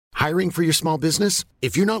Hiring for your small business?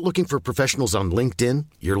 If you're not looking for professionals on LinkedIn,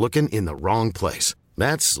 you're looking in the wrong place.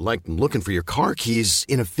 That's like looking for your car keys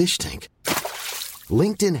in a fish tank.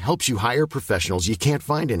 LinkedIn helps you hire professionals you can't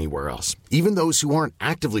find anywhere else, even those who aren't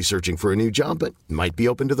actively searching for a new job but might be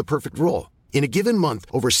open to the perfect role. In a given month,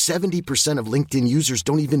 over 70% of LinkedIn users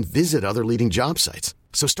don't even visit other leading job sites.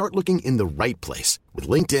 So start looking in the right place. With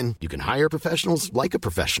LinkedIn, you can hire professionals like a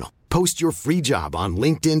professional. Post your free job on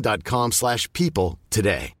linkedin.com/people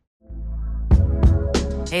today.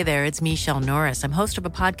 Hey there, it's Michelle Norris. I'm host of a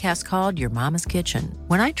podcast called Your Mama's Kitchen.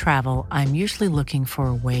 When I travel, I'm usually looking for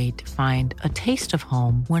a way to find a taste of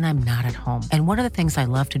home when I'm not at home. And one of the things I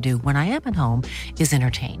love to do when I am at home is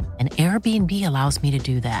entertain. And Airbnb allows me to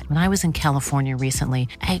do that. When I was in California recently,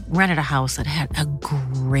 I rented a house that had a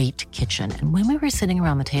great kitchen. And when we were sitting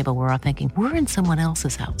around the table, we're all thinking, we're in someone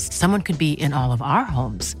else's house. Someone could be in all of our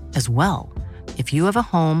homes as well. If you have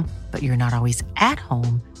a home, but you're not always at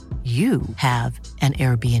home, you have an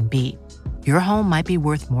Airbnb. Your home might be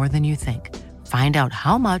worth more than you think. Find out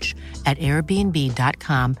how much at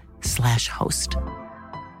airbnb.com/host.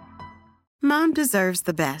 Mom deserves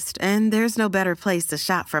the best, and there's no better place to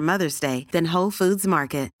shop for Mother's Day than Whole Foods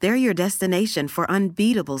Market. They're your destination for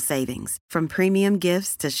unbeatable savings, from premium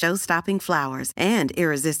gifts to show-stopping flowers and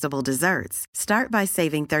irresistible desserts. Start by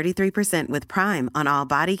saving 33% with Prime on all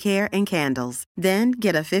body care and candles. Then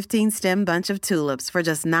get a 15-stem bunch of tulips for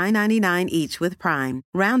just $9.99 each with Prime.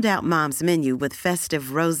 Round out Mom's menu with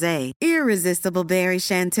festive rosé, irresistible berry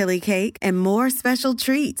chantilly cake, and more special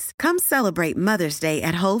treats. Come celebrate Mother's Day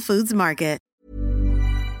at Whole Foods Market.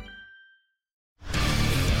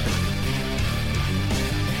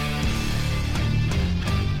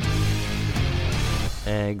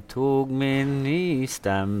 Jeg tog min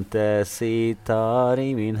nystemte sitar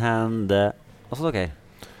I min hende. Og så dere.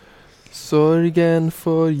 Sorgen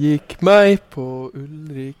forgikk meg på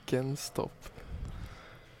Ulrikens topp.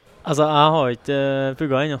 Altså, jeg har ikke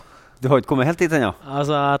pugget ennå. Du har ikke kommet helt dit ennå?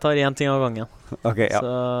 Altså, jeg tar en ting av gangen. Ok, ja.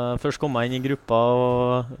 Så først kommer jeg inn I gruppa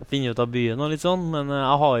og finner ut av byen og litt sånn, men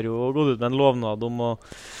jeg har jo gått ut med en lovnad om å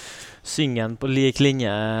synge den på lik linje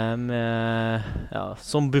med, ja,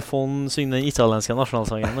 som Buffon synger den italienske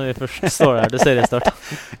nasjonalsangen når vi først står der til seriestart.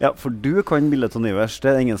 Ja, for du kan bildet av Nivers,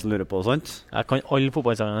 det ingen som lurer på, sant? Jeg kan alle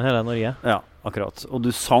fotballsangene I hele Norge. Ja, akkurat. Og du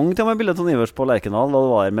sang til meg bildet av Nivers på Lerkendal da du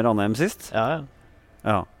var her med Ranheim sist? Ja, ja.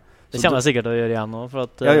 Ja. Det kommer jeg sikkert til å gjøre igjen nå, for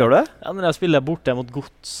at... Ja, gjør det? Ja, når jeg spiller borte mot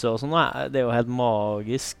Godset og sånn, det jo helt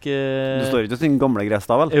magisk. Du står ikke og synger gamle gress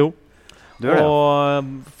da, vel? Jo. Du gjør det, ja.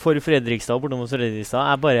 Og for Fredrikstad og borte mot Fredrikstad,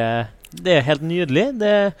 det helt nydelig.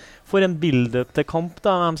 Det får en build-up til kamp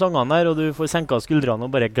da, med de sangene der, og du får senket skuldrene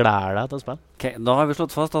og bare gleder deg til å spille. Ok, da har vi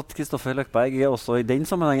slått fast at Kristoffer Løkberg også I den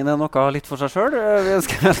sammenhengen noe litt for seg selv. Vi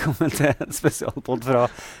ønsker velkommen til en spesialpodd fra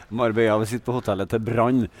Marbella. Vi sitter på hotellet til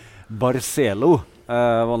Brann Barcelo.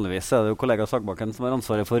 Vanligvis det jo kollega Sagbakken som har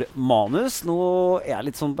ansvaret for manus. Nå jeg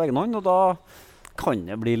litt sånn på egen hånd, og da kan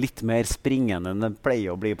det bli litt mer springende enn det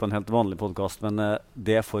pleier å bli på en helt vanlig podcast, men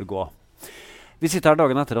det får gå. Vi sitter her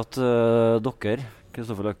dagen etter at dere,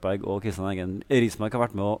 Kristoffer Løkberg og Kristian Eggen Rismark har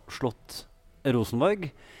vært med og slått Rosenborg.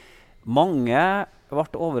 Mange ble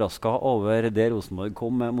overrasket over det Rosenborg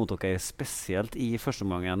kom mot dere, spesielt I første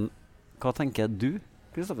omgangen. Hva tenker du,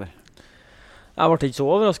 Kristoffer? Jeg ble ikke så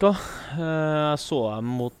overrasket. Jeg så dem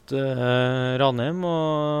mot Ranheim,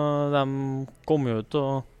 og de kom jo ut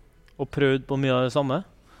og prøvde på mye av det samme.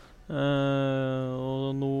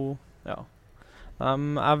 Og nå, ja, de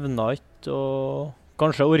evnet ikke og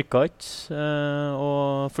kanskje orket ikke å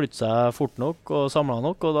flytte seg fort nok og samlet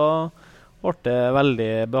nok, og da ble det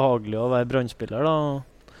veldig behagelig å være brannspiller da, og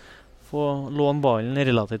få låne ballen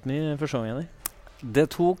relativt mye I første gangen.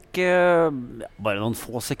 Det tok bare noen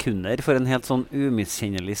få sekunder for en helt sånn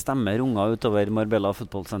umiskjennelig stemme runga utover Marbella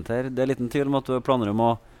fotballsenter. Det liten tvil om at du har planer om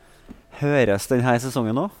å høres denne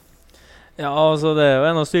sesongen nå? Ja, altså det jo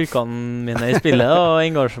en av styrkene mine I spillet da,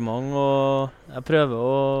 engasjement, og jeg prøver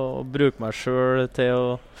å bruke meg selv til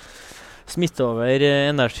å smitte over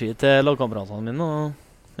energi til lagkameratene mine, og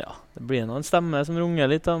ja, det blir en stemme som runger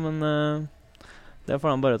litt da, men det får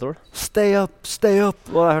de bare tåle. Stay up!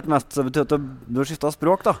 Og jeg har hørt mest, det betyr at du har skiftet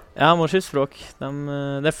språk da? Ja, jeg må skifte språk.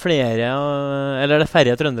 Det flere, eller det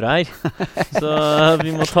færre trøndere her, så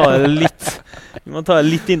vi må ta det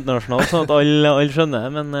litt internasjonalt, sånn at alle skjønner,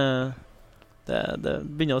 men det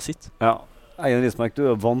begynner å sitte. Ja, Eggen Rismark, du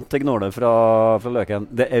vant til gnåle fra Løken.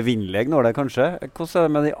 Det evinnelige gnåle, kanskje. Hvordan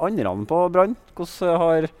det med de andre på Brann?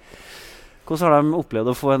 Hvordan har de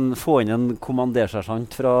opplevd å få inn en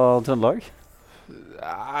kommandersersjant fra Trøndelag?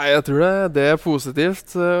 Nei, jeg tror det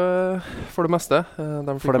positivt for det meste.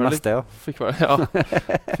 De For det meste, ja.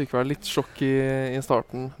 Fikk vel litt sjokk i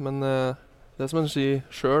starten, men det som han sier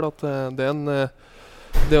selv, at det er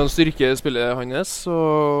en styrke i spillet hans,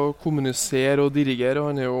 å kommunisere og dirigere, og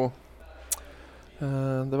han er jo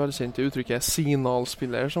det er veldig kjent i uttrykket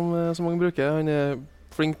signalspiller, som mange bruker. Han er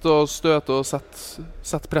flink til å støte og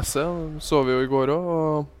sette presset, så vi jo i går også,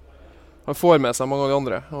 og han får med seg mange av de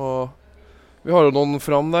andre. Og vi har jo noen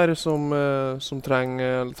fram der som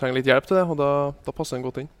trenger litt hjelp til det, og da passer han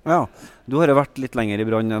godt inn. Ja, du har jo vært litt lenger i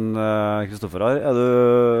Brann enn Kristoffer har.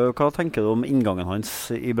 Hva tenker du om inngangen hans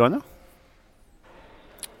i Brann?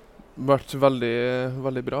 Vært veldig,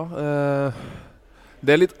 veldig bra.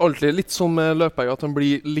 Det er alltid litt sånn med Løpberg at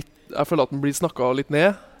jeg føler at han blir snakket litt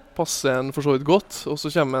ned. Passer han for så vidt godt, og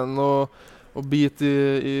så kommer han og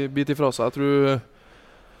biter ifra seg. Jeg tror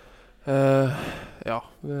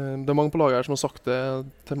det er mange på laget her som har sagt det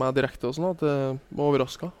til meg direkte og sånn, at jeg var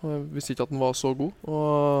overrasket. Jeg visste ikke at han var så god. Og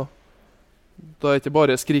da er det ikke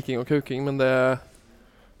bare skriking og kauking, men det er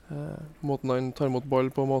måten han tar imot ball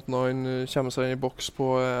på, måten han kommer seg inn i boks på,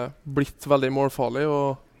 blitt veldig målfarlig.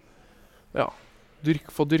 Og ja,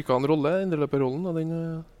 få dyrka en rolle, indreløperrollen, og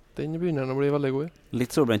den begynner han å bli veldig god i.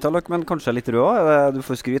 Litt solbrent, men kanskje litt rød. Du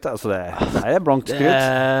får skryt, altså det er blankt skryt. Det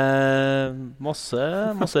er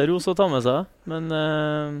masse ros å ta med seg, men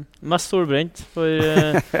mest solbrent, for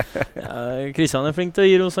Kristian er flink til å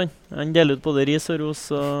gi ros. Han deler ut både ris og ros,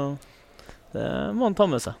 og det må han ta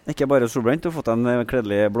med seg. Ikke bare solbrent, du har fått en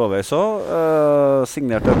kledelig blåveis også.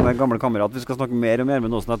 Signert en gammel kamerat. Vi skal snakke mer og mer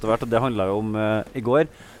med Nåsen etter hvert, og det handlet jo om i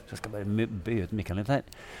går. Så jeg skal bare bøye ut mikken litt her.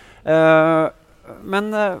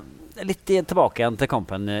 Men litt tilbake igjen til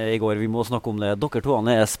kampen i går. Vi må snakke om det. Dere to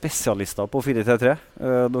er spesialister på 4-3-3.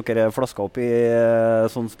 Dere er flasket opp i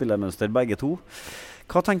sånn spillemønster, begge to.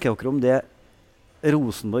 Hva tenker dere om det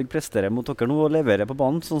Rosenborg presterer mot dere nå og leverer på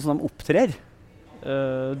banen, sånn som de opptrer?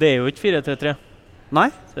 Det er jo ikke 4-3-3. Nei?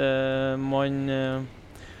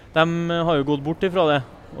 De har jo gått bort ifra det.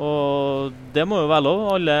 Og det må jo være lov.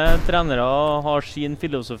 Alle trenere har sin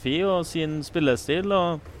filosofi og sin spillestil.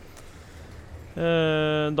 Og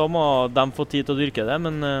da må de få tid til å dyrke det,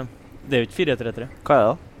 men det er jo ikke 4-3-3. Hva er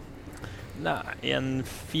det da? Nei, en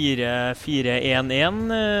 4-4-1-1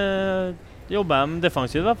 jobber de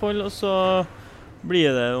defensivt i hvert fall, og så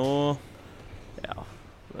blir det jo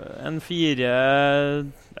en 4...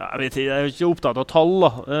 jeg vet ikke, jeg er jo ikke opptatt av tall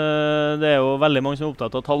da. Det er jo veldig mange som er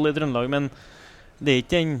opptatt av tall i Trøndelag, men det er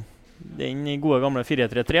ikke den gode gamle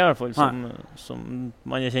 4-3-3 i hvert fall, som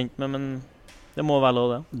man er kjent med, men det må være lov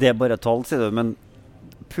det. Det er bare tall, sier du, men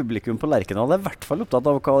publikum på Lerkendal er i hvert fall opptatt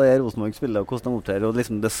av hva det er Rosenborg spiller, og hvordan de opptrer, og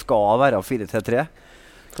liksom det skal være 4-3-3.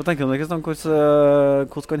 Hva tenker du om det, Kristian?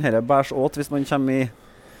 Hvordan kan dette bæres åt hvis man kommer i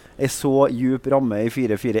en så djup ramme i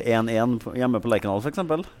 4-4-1-1 hjemme på Lerkendal, for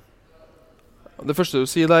eksempel? Det første du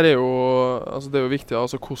sier der er jo, det er jo viktig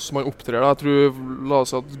hvordan man opptrer. Jeg tror, la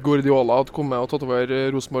oss si at Guardiola hadde kommet og tatt over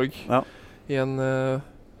Rosenborg i en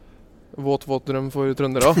våt drøm for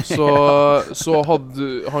trøndere, så hadde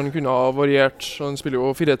han kunne ha variert. Han spiller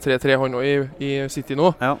jo 4-3-3 han også i City nå,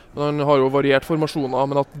 men han har jo variert formasjoner,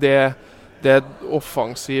 men at det er et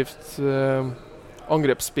offensivt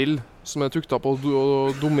angrepsspill som er tukta på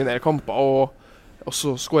å dominere kamper og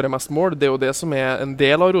så skåre mest mål. Det er jo det som er en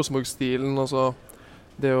del av Rosenborg-stilen.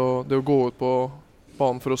 Det å gå ut på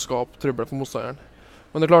banen for å skape trøbbel for motstanderen.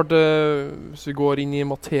 Men det er klart, hvis vi går inn i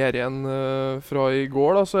materien fra i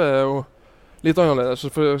går, da, så er det jo litt annerledes.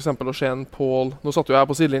 For eksempel å se en Pål. Nå satt jo jeg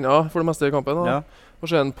på sidelinja for det meste i kampen. Å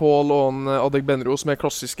se en Pål og en Adegbenro som er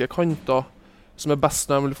klassiske kanter, som er best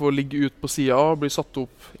når de vil få ligge ut på siden og bli satt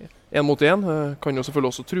opp 1 mot 1. Kan jo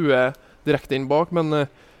selvfølgelig også true direkte inn bak, men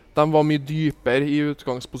de var mye dypere i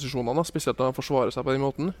utgangsposisjonene, spesielt når de forsvarer seg på den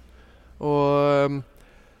måten. Og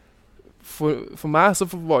for meg så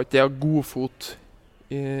var ikke det godfot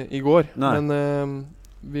i går, men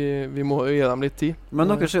vi må gi dem litt tid.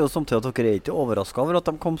 Men dere sier jo samtidig at dere er ikke overrasket over at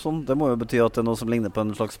de kom sånn. Det må jo bety at det er noe som ligner på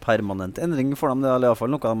en slags permanent endring for dem, eller i hvert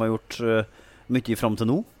fall noe de har gjort mye frem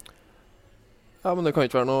til nå. Ja, men det kan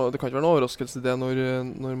ikke være noe overraskelse det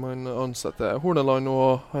når man ansetter Horneland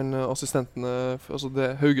og han assistenten.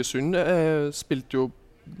 Haugesund spilte jo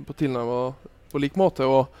på tilnærmet på lik måte,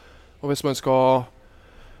 og hvis man skal,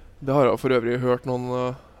 det har jeg for øvrig hørt noen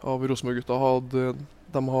av Rosenborg-gutta,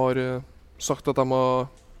 de har sagt at de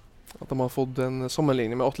har fått en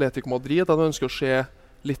sammenligning med Atletico Madrid, at de ønsker å se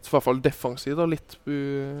litt, i hvert fall defensivt, litt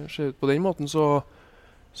se ut på den måten, så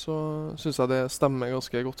synes jeg det stemmer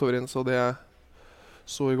ganske godt overens, og det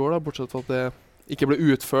så i går, bortsett fra at det ikke ble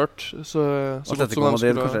utført så godt som de skulle.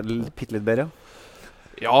 Kanskje litt bedre?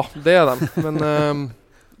 Ja, det de.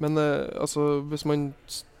 Men altså, hvis man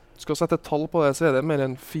skal sette et tall på det, så det mer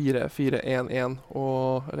enn 4-4-1-1,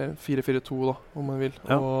 eller 4-4-2 da, om man vil.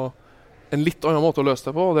 Ja. Og en litt annen måte å løse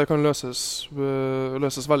det på, og det kan løses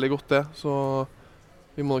veldig godt det. Så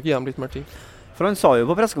vi må nok gi dem litt mer tid. For han sa jo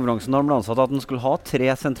på pressekonferansen da han ble ansatt at han skulle ha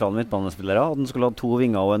 3 sentrale midtbanespillere, at han skulle ha 2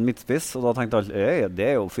 vinger og en midtspiss, og da tenkte alle,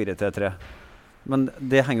 det jo 4-3-3. Men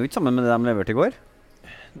det henger jo ikke sammen med det de leverte i går.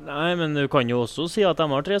 Nei, men du kan jo også si at de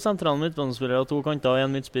har 3 sentrale midtbanespillere og 2 kanter og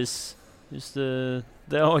en midtspiss. Hvis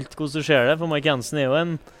det alt hvordan du ser det, for Mike Jensen jo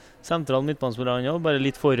en sentral midtbanespiller, han jo, bare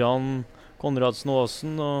litt foran Konradsen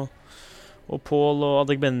Aasen og Paul og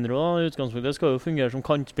Adegbenro. I utgangspunktet skal jo fungere som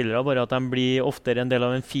kantspillere, bare at de blir oftere en del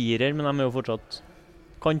av en 4, men de jo fortsatt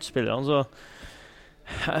kantspillere. Så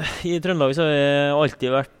i Trøndelag så har jeg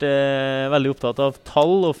alltid vært veldig opptatt av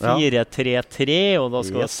tall og 4-3-3, og da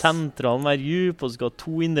skal sentralen være djup, og skal ha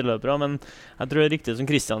 2 indreløpere, men jeg tror det er riktig som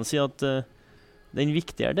Kristian sier at den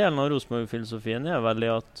viktige delen av Rosenborg-filosofien er vel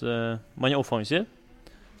at man er offensiv,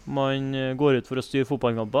 man går ut for å styre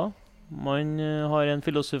fotballkamper, man har en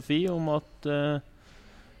filosofi om at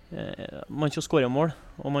man skal skåre mål,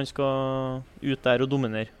 og man skal ut der og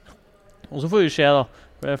dominere. Og så får vi se da,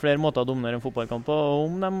 det er flere måter å dominere en fotballkamp, og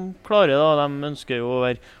om de klarer da, de ønsker jo å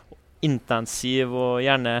være intensiv og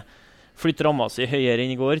gjerne flytte ramma si høyere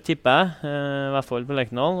enn i går, tipper jeg, i hvert fall på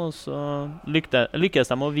Lerkendal, og så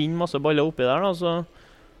lykkes de å vinne masse baller oppi der da,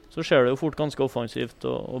 så ser det jo fort ganske offensivt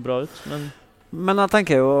og bra ut, Men jeg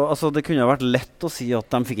tenker jo, altså det kunne vært lett å si at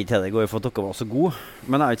de fikk ikke til det i går for at dere var så gode.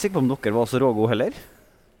 Men jeg er ikke sikker på om dere var så rågode heller.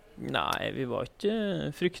 Nei, vi var ikke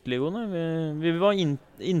fryktelig gode. Vi var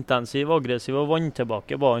intensive, aggressive og vant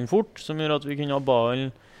tilbake ballen fort, som gjør at vi kunne ha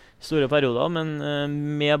ballen i store perioder. Men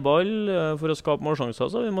med ball, for å skape målsjanser,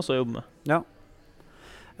 så har vi masse å jobbe med. Ja.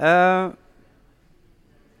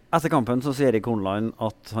 Etter kampen så sier Erik Hornland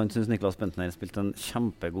at han synes Niklas Bentner spilte en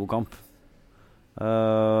kjempegod kamp.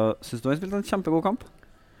 Synes du han spilte en kjempegod kamp?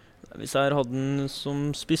 Hvis jeg hadde den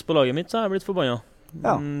som spiss på laget mitt, så har jeg blitt forbannet.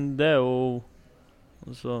 Ja. Det er jo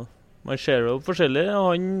altså, man ser jo forskjellig.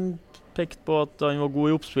 Han pekte på at han var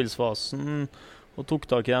god i oppspillsfasen og tok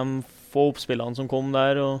tak i de få oppspillene som kom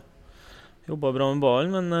der og jobbet bra med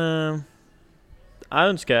ballen, men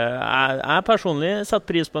jeg personlig setter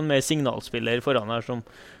pris på en mer signalspiller foran her som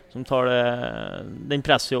tar den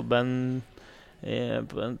pressjobben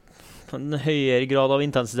på en høyere grad av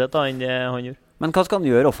intensitet da, enn det han gjør. Men hva skal han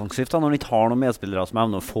gjøre offensivt da, når han ikke har noen medspillere som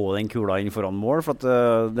evner å få den kula inn foran mål? For at,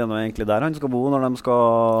 det er noe egentlig der han skal bo når de skal...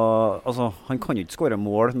 Altså, han kan jo ikke skåre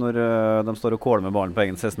mål når de står og kåler med ballen på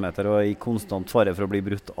egen 16-meter og i konstant fare for å bli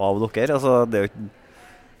brutt av dere. Altså, det er jo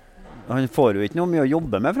han får jo ikke noe mye å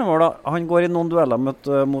jobbe med fremover da. Han går i noen dueller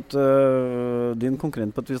mot din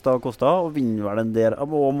konkurrent på et vis da, Kosta, og vinner vel en del,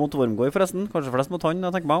 og mot Wormgård forresten, kanskje flest mot han,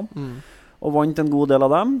 jeg tenker meg om. Og vant en god del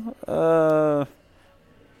av dem.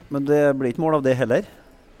 Men det blir ikke mål av det heller.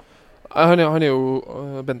 Han er jo,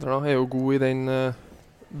 Bentner da, er jo god i den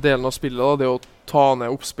delen av spillet, da, det å ta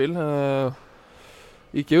ned oppspill.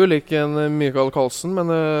 Ikke ulik en Mikael Karlsen,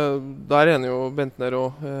 men der er han jo Bentner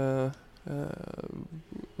og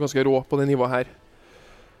ganske rå på det nivået her.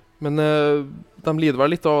 Men de lider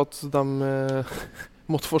vel litt av at de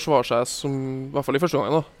måtte forsvare seg, i hvert fall i første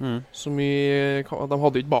gangen da. De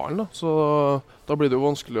hadde ikke ballen da, så da blir det jo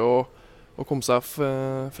vanskelig å komme seg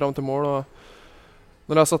frem til mål. Og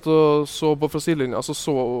når jeg satt og så på fra sidelinja, så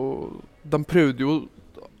de prøvde jo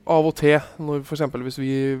av og til, når for eksempel hvis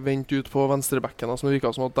vi ventet ut på venstrebekken, som det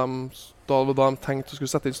virket som at da de tenkte å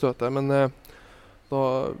skulle sette inn støtet, men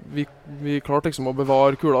vi klarte liksom å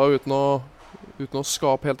bevare kula uten å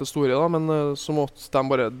skape helt det store, da, men så måtte de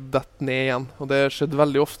bare dette ned igjen. Og det skjedde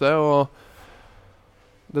veldig ofte, og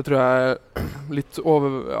det tror jeg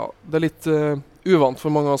det er litt uvant for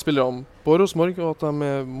mange av spillerne på Rosenborg, og at de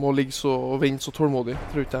må ligge og vente så tålmodig. Jeg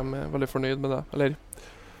tror ikke de er veldig fornøyd med det, eller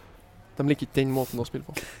de liker ikke den måten å spille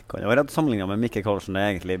på. Kan jo være at sammenlignet med Mikkel Karlsen er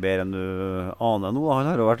egentlig bedre enn du aner nå. Han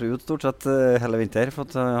har jo vært ute stort sett hele vinter, for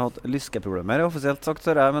at han har hatt lyskeproblemer, offisielt sagt,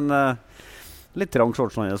 så men litt trang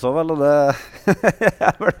shortsen hans også vel, og det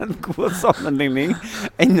er vel en god sammenligning.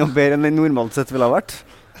 Enda bedre enn den normalt sett ville ha vært.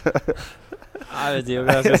 Jeg vet ikke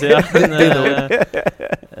hva jeg skal si,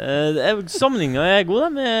 men sammenligningen er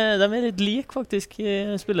god. De er litt like faktisk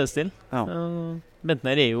i spillestil. Ja.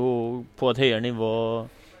 Bentner er jo på et høyere nivå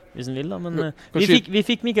hvis han vil da, men vi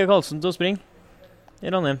fikk Mikkel Karlsen til å springe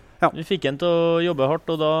i Ranheim. Ja. Vi fikk han til å jobbe hardt,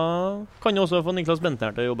 og da kan jo også få Niklas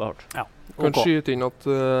Bentner til å jobbe hardt. Ja. Kan skyte inn at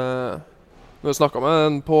når vi snakket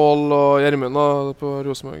med Paul og Gjermund på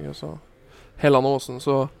Rosenborg, Helland og Åsen,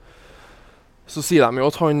 så sier de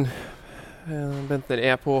jo at han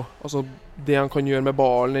Bentner på. Altså det han kan gjøre med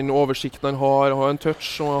ballen, den oversikten han har en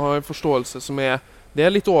touch og han har en forståelse som det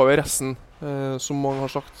litt over resten, som mange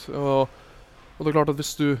har sagt. Og det er klart at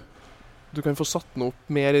hvis du kan få satt den opp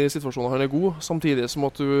mer i situasjoner han god, samtidig som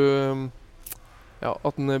at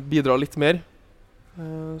at den bidrar litt mer,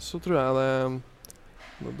 så tror jeg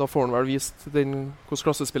da får han vel vist hvordan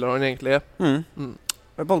klassespiller han egentlig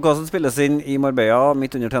Podcasten spilles inn i Marbella,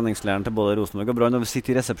 midt under treningsleiren til både Rosenborg og Brann, og vi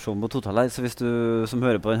sitter i resepsjonen på Total her, så hvis du som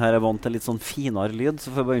hører på den her vant til litt sånn finere lyd,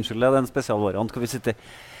 så får jeg bare unnskylde, det en spesialvariant hvor vi sitter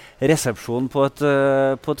i resepsjonen på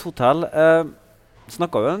et hotell.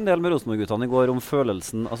 Snakket jo en del med Rosenborg-guttene i går om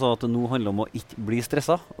følelsen, altså at det nå handler om å ikke bli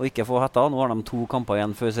stresset og ikke få hetta. Nå har de 2 kamper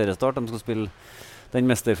igjen før seriestart, de skal spille den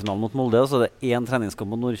mesterfinalen mot Molde, og så det 1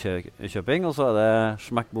 treningskamp mot Nordkjøping, og så det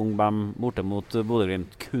smekk, bong, bam, borte mot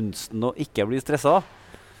Bodø/Glimt. Kunsten å ikke bli stresset.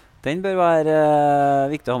 Den bør være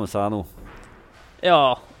viktig å ha med seg nå.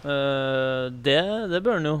 Ja, det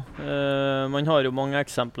bør den jo. Man har jo mange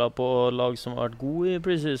eksempler på lag som har vært gode i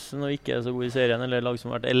preseason og ikke så gode i serien, eller lag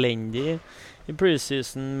som har vært elendige i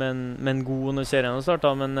preseason, men gode når serien har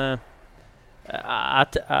startet. Men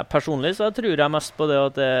jeg personlig så tror jeg mest på det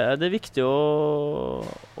at det er viktig å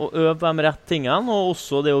øve på de rette tingene, og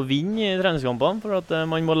også det å vinne i treningskampene, for at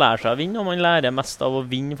man må lære seg å vinne, og man lærer mest av å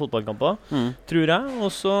vinne fotballkamper, tror jeg.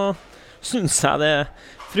 Og så synes jeg det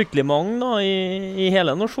fryktelig mange da, i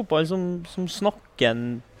hele norsk fotball som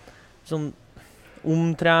snakker sånn,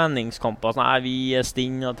 om treningskamper. Sånn, vi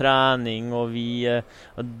stinn av trening, og vi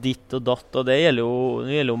ditt og datt, og det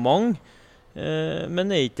gjelder jo mange.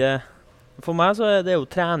 Men det ikke... For meg så det jo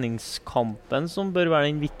treningskampen som bør være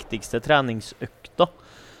den viktigste treningsøkta.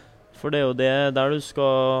 For det jo det der du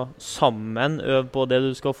skal sammen øve på det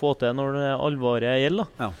du skal få til når det alvoret gjelder.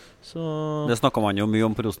 Ja. Så det snakket man jo mye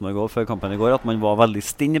om på Rosenborg før kampen i går, at man var veldig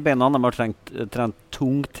stinn i beina. De har trent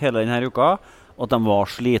tungt hele denne uka, og at de var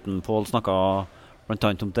sliten. Pål snakket blant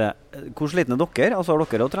annet om det. Hvor sliten dere? Altså, har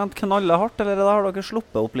dere trent knallhardt, eller har dere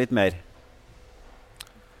sluppet opp litt mer?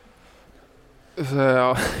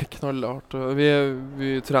 Ja, knallhardt. Vi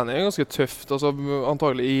trener ganske tøft. Altså,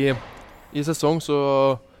 antagelig i sesong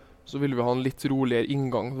så vil vi ha en litt roligere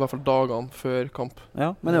inngang, i hvert fall dagene før kamp.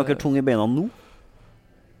 Ja, men er dere tung i beina nå?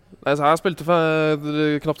 Nei, så jeg spilte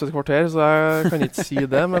knapt et kvarter, så jeg kan ikke si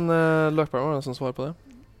det, men løperen var det som svarer på det.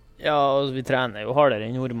 Ja, altså, vi trener jo hardere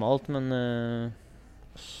enn normalt, men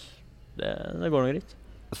det går nok greit.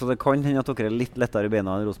 Så det kan hende at dere er litt lettere i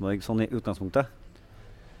beina enn Rosenborg, sånn i utgangspunktet?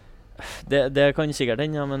 Det kan sikkert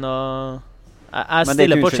hende, ja, men da jeg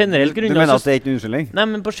stiller på generelt grunnlag. Du mener at det er ikke unnskyldning? Nei,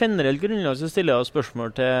 men på generelt grunnlag så stiller jeg spørsmål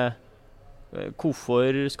til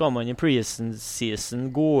hvorfor skal man i pre-season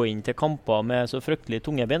gå inn til kamper med så fryktelig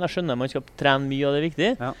tunge ben? Jeg skjønner man skal trene mye av det viktig,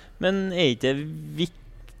 men er ikke det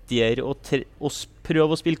viktigere å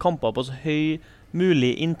prøve å spille kamper på så høy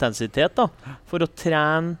mulig intensitet da, for å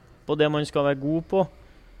trene på det man skal være god på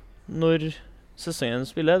når sesongen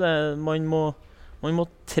spiller? Man må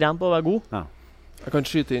trene på å være god. Ja. Jeg kan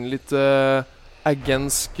skyte inn litt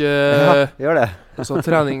eggensk gjør det. Altså,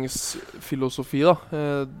 treningsfilosofi. Da.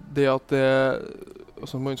 Det at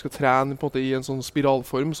altså, man skal trene på en måte, i en sånn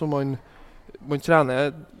spiralform, så man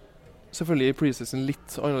trener selvfølgelig i preseason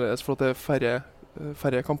litt annerledes for at det er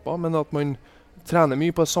færre kamper, men at man trener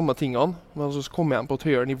mye på de samme tingene, men altså komme igjen på et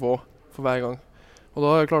høyere nivå for hver gang. Og da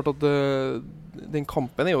er det klart at den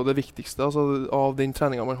kampen er jo det viktigste altså, av den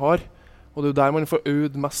treningen man har. Og det er jo der man får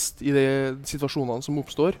øvd mest i de situasjonene som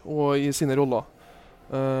oppstår, og i sine roller.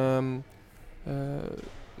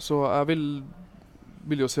 Så jeg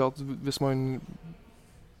vil jo si at hvis man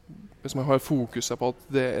har fokuset på at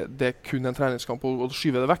det er kun en treningskamp, og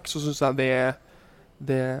skyver det vekk, så synes jeg det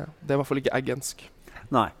er i hvert fall ikke eggensk.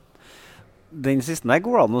 Nei. Den siste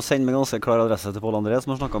går an å sende med ganske klar adresse til Pål André,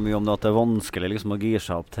 som har snakket mye om det at det er vanskelig liksom, å gire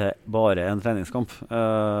seg opp til bare en treningskamp.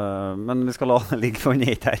 Men vi skal la det ligge for en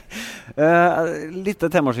heit her. Litt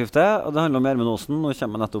temaskifte, og det handler om Gjermund Aasen. Nå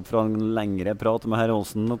kommer jeg nettopp fra en lengre prat med herr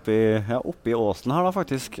Aasen oppe i Åsen her da,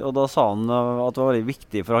 faktisk. Og da sa han at det var veldig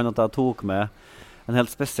viktig for han at jeg tok med en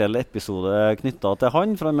helt spesiell episode knyttet til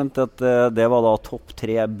han, for han mente at det var da topp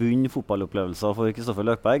 3 bunn fotballopplevelser for Kristoffer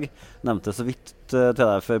Løkberg. Nevnte så vidt til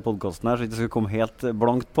deg før podcasten her, så ikke skulle komme helt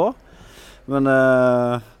blankt på. Men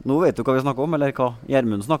nå vet du hva vi snakker om, eller hva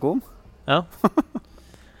Gjermund snakker om. Ja.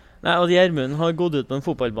 Nei, og Gjermund har gått ut på en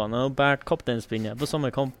fotballbane og bært kapteinspinnet på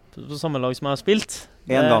samme kamp, på samme lag som jeg har spilt.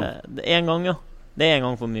 En gang. En gang, ja. Det er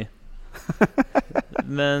en gang for mye.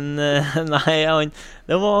 Men nei,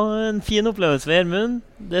 det var en fin opplevelse for Gjermund.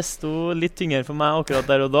 Det sto litt tyngre for meg akkurat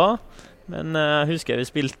der og da. Men jeg husker vi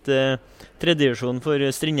spilte tredjedivisjon for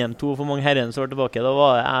Strindheim 2 for mange herrene som var tilbake. Da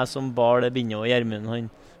var det jeg som bar det bindet, og Gjermund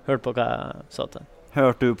han hørte på hva jeg sa til.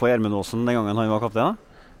 Hørte du på Gjermund Aasen den gangen han var kaptein?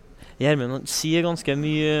 Gjermund sier ganske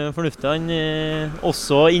mye fornuftig. Han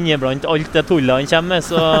også inneblant alt det tullet han kommer med,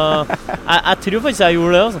 så jeg tror faktisk jeg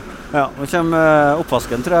gjorde det, altså. Ja, nå kommer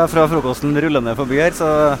oppvasken, tror jeg, fra frokosten rullende forbi her, så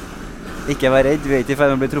ikke vær redd. Vi ikke i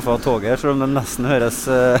ferd med å bli truffet av toget, selv om det nesten høres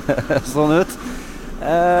sånn ut.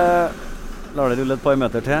 La det rulle et par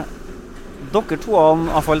meter til. Dere toene, i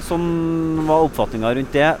hvert fall sånn var oppfatningen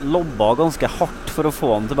rundt det, lobba ganske hardt for å få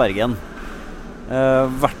han til Bergen. I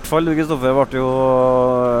hvert fall du, Kristoffer, ble jo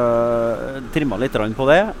trimmet litt på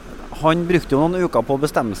det. Han brukte jo noen uker på å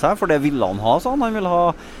bestemme seg, for det ville han ha, sånn. Han ville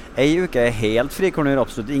ha en uke helt fri, hvor han gjør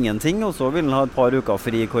absolutt ingenting, og så ville han ha et par uker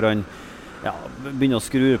fri, hvor han begynner å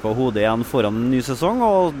skru på hodet igjen foran en ny sesong,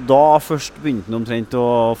 og da først begynte han omtrent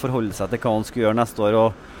å forholde seg til hva han skulle gjøre neste år, og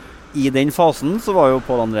i den fasen så var jo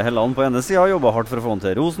Pål André Helland på ene siden, jobbet hardt for å få han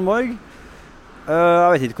til Rosenborg. Jeg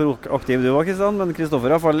vet ikke hvor aktiv du var, Kristian, men Kristoffer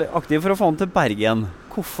er i hvert fall aktiv for å få han til Bergen.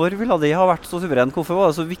 Hvorfor ville det ha vært så suverent? Hvorfor var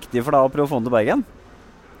det så viktig for deg å prøve å få han til Bergen?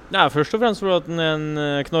 Det er først og fremst fordi at han er en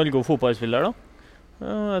knallgod fotballspiller, da.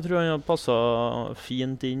 Jeg tror han har passet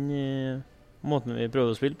fint inn i måten vi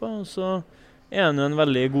prøvde å spille på. Så er han jo en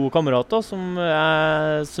veldig god kamerat, da, som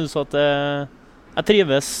jeg synes at jeg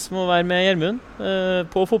trives med å være med Gjermund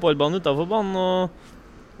på fotballbanen, utenfor banen, og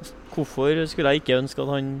hvorfor skulle jeg ikke ønske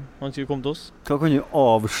at han skulle komme til oss? Hva kan du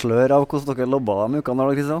avsløre av hvordan dere lobba de ukene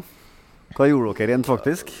da, Kristian? Hva gjorde dere rent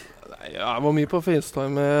faktisk? Jeg var mye på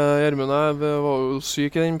FaceTime med Gjermund. Jeg var jo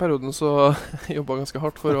syk i den perioden, så jeg jobbet ganske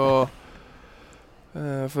hardt for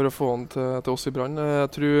å få han til oss i Brann. Jeg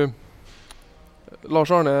tror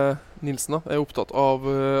Lars Arne Nilsen er opptatt av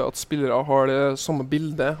at spillere har det samme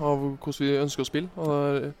bildet av hvordan vi ønsker å spille. Og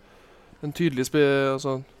en tydelig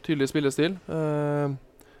spillestil.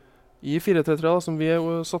 I 4-3-3 som vi er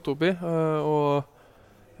satt opp i, og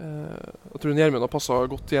jeg tror Gjermund har passet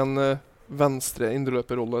godt i en venstre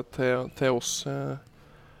indreløperrolle til oss.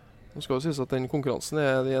 Nå skal det sies at den konkurransen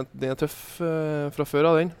er tøff fra før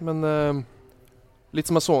av den, men litt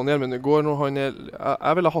som jeg så Gjermund i går, når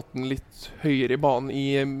jeg ville hatt den litt høyere i banen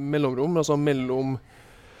i mellomrom, altså mellom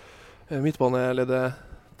midtbaneleddet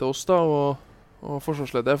til oss da, og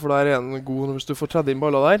forsvarsleddet, for der er han god. Hvis du får tredd inn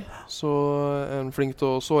baller der, så er han flink til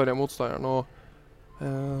å såre motstanderen, og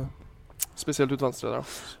spesielt ut venstre der.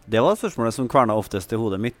 Det var spørsmålet som kverna oftest i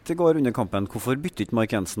hodet mitt i går under kampen. Hvorfor bytter ikke Mark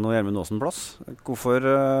Jensen og Gjermund Aasen plass? Hvorfor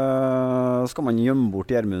skal man gjemme bort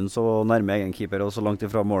Gjermund så nærme egen keeper og så langt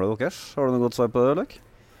ifra målet deres? Har du noe godt svar på det, Løk?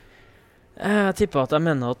 Jeg tipper at jeg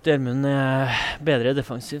mener at Gjermund er bedre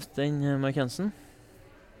defensivt enn Mark Jensen.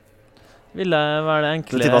 Vil jeg være det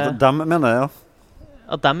enkle... Du tipper at de mener det, ja?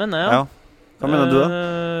 At de mener, ja. Hva mener du da?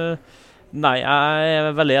 Nei, jeg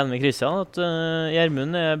er veldig enig med Kristian at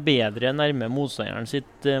Gjermund er bedre nærme motstanderen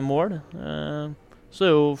sitt mål. Så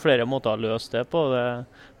er jo flere måter å løse det på. Det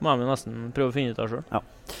må jeg nesten prøve å finne ut av selv. Ja.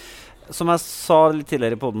 Som jeg sa litt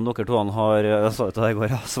tidligere på den, dere to har jeg sa ut av det i går,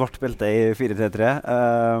 svart belte i 4-3-3.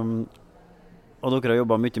 Og dere har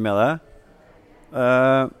jobbet mye med det.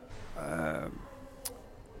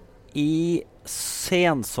 I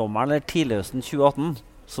sensommeren eller tidlighøsten 2018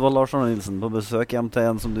 så var Lars Arne Nilsen på besøk hjem til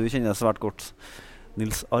en som du kjenner svært godt,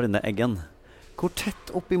 Nils Arne Eggen. Hvor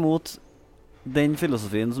tett opp imot den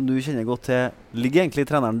filosofien som du kjenner godt til, ligger egentlig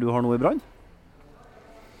treneren du har nå i Brann?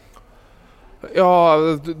 Ja,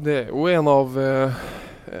 det er jo en av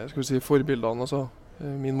forbildene. Altså.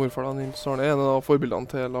 Min morfar da, Nils Arne, er en av forbildene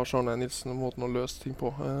til Lars Arne Nilsen og måten å løse ting på.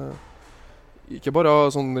 Ikke bare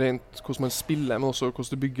sånn rent hvordan man spiller, men også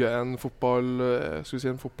hvordan du bygger en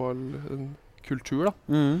fotballkultur da.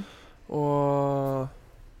 Og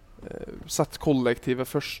sett kollektivet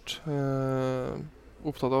først.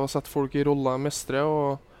 Opptatt av å sette folk i roller, mestre,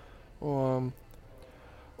 og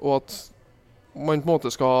at man på en måte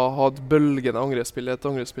skal ha et bølgende angrepsspill, et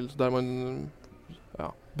angrepsspill der man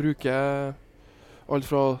bruker alt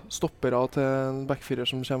fra stoppere til en backfirer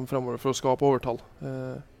som kommer fremover for å skape overtall.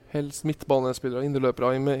 Helst midtbanespillere,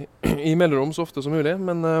 indreløpere i mellomrom så ofte som mulig,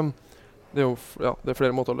 men det er jo det er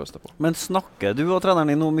flere måter å løse det på. Men snakker du og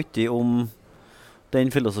treneren din noe mye om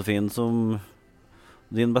den filosofien som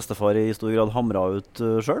din bestefar i stor grad hamret ut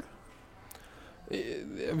selv?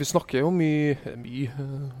 Vi snakker jo mye. Vi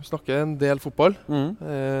snakker en del fotball.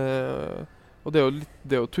 Og det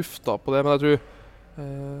er jo tufta på det, men jeg tror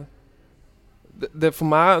det for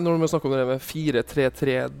meg, når vi snakker om det med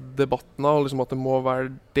 4-3-3-debatten, liksom at det må være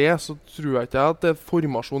det, så tror jeg ikke at det er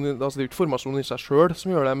formasjon, altså det er ikke formasjonen i seg selv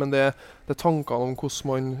som gjør det, men det er tankene om hvordan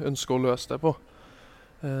man ønsker å løse det på.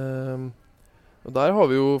 Og der har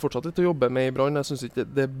vi jo fortsatt litt å jobbe med i Brann. Jeg synes ikke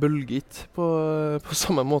det bølger ikke på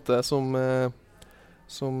samme måte som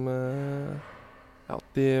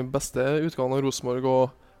de beste utgangene av Rosenborg, og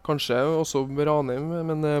kanskje også Ranheim,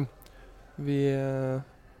 men vi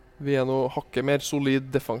nå hakket mer solid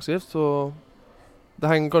defensivt, og det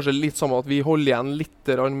henger kanskje litt sammen med at vi holder igjen litt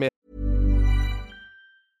mer.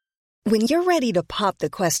 When you're ready to pop the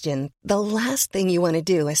question, the last thing you want to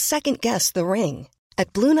do is second-guess the ring.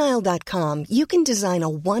 At BlueNile.com, you can design a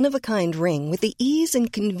one-of-a-kind ring with the ease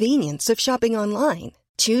and convenience of shopping online.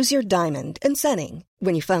 Choose your diamond and setting.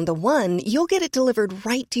 When you find the one, you'll get it delivered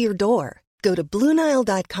right to your door. Go to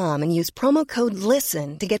BlueNile.com and use promo code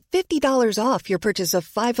LISTEN to get $50 off your purchase of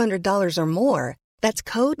 $500 or more. That's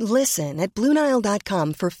code LISTEN at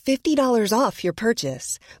BlueNile.com for $50 off your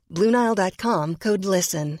purchase. BlueNile.com, code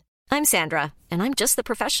LISTEN. I'm Sandra, and I'm just the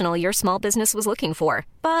professional your small business was looking for.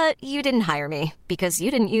 But you didn't hire me because you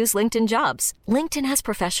didn't use LinkedIn Jobs. LinkedIn has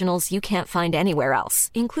professionals you can't find anywhere else,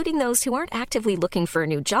 including those who aren't actively looking for a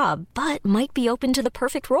new job, but might be open to the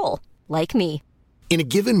perfect role, like me. In a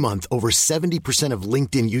given month, over 70% of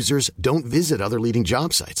LinkedIn users don't visit other leading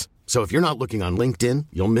job sites. So if you're not looking on LinkedIn,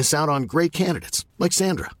 you'll miss out on great candidates like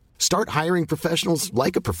Sandra. Start hiring professionals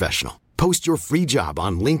like a professional. Post your free job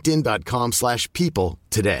on linkedin.com/people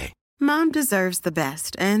today. Mom deserves the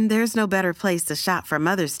best, and there's no better place to shop for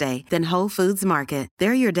Mother's Day than Whole Foods Market.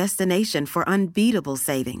 They're your destination for unbeatable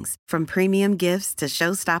savings, from premium gifts to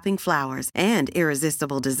show-stopping flowers and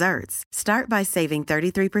irresistible desserts. Start by saving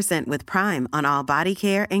 33% with Prime on all body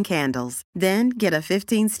care and candles. Then get a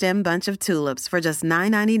 15-stem bunch of tulips for just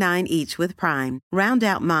 $9.99 each with Prime. Round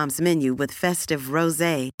out Mom's menu with festive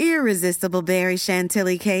rosé, irresistible berry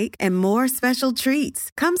chantilly cake, and more special treats.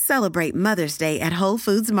 Come celebrate Mother's Day at Whole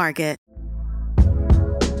Foods Market.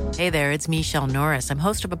 Hey there, it's Michelle Norris. I'm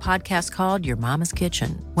host of a podcast called Your Mama's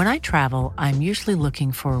Kitchen. When I travel, I'm usually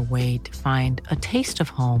looking for a way to find a taste of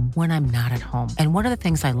home when I'm not at home. And one of the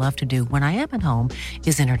things I love to do when I am at home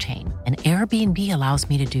is entertain. And Airbnb allows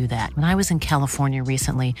me to do that. When I was in California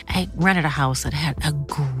recently, I rented a house that had a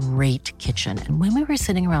great kitchen. And when we were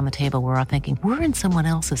sitting around the table, we were all thinking, we're in someone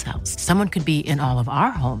else's house. Someone could be in all of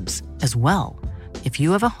our homes as well. If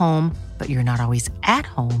you have a home, but you're not always at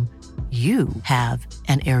home, you have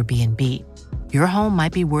an Airbnb. Your home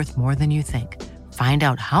might be worth more than you think. Find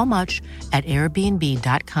out how much at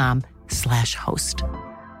airbnb.com/host.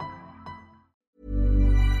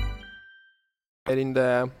 Det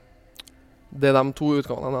de to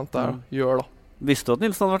utgangene jeg nevnte der gjør da. Visste du at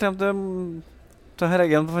Nilsen hadde vært hjemme til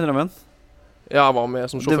Herreggen på Fannremmen? Ja, jeg var med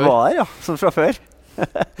som sjåfør. Du var, ja, som sjåfør.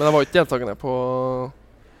 Men jeg var ikke deltakende på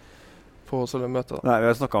sånne møter da. Nei, vi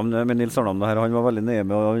har snakket med Nils Arne om det her, og han var veldig nøye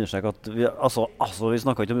med å understreke at vi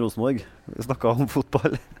snakket ikke om Rosenborg. Vi snakket om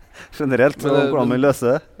fotball generelt, og hvordan vi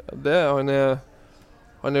løser det.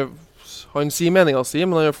 Han sier meningen sin,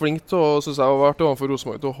 men han er flink til å, synes jeg, har vært overfor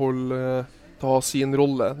Rosenborg til å ha sin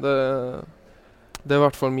rolle. Det er i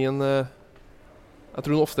hvert fall min... Jeg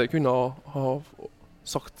tror han ofte kunne ha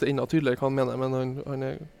sagt enda tydeligere hva han mener, men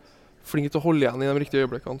han er flink til å holde igjen i de riktige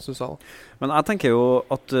øyeblikkene, synes jeg. Men jeg tenker jo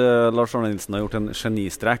at Lars Arne Nilsen har gjort en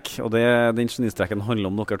genistrek, og den genistreken handler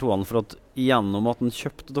om dere toene, for at gjennom at han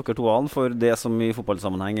kjøpte dere toene for det som i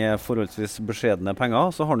fotballsammenheng er forholdsvis beskjedne penger,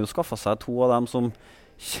 så har han jo skaffet seg to av dem som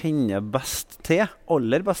kjenner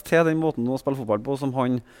aller best til den måten å spille fotball på, som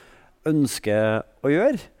han ønsker å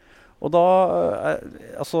gjøre. Og da,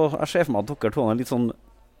 jeg ser for meg at dere toene er litt sånn,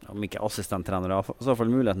 om ikke assistenttrenere, så i hvert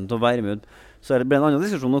fall muligheten til å være med ut. Så det blir en annen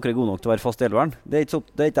diskusjon om dere er gode nok til å være fast delveren. Det er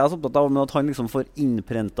ikke jeg så opptatt av, men at han liksom får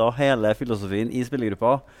innprentet hele filosofien i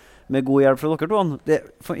spillergruppa med god hjelp fra dere to. Det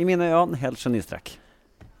er i mine øyne helt genistrek.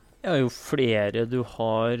 Ja, jo flere du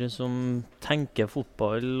har som tenker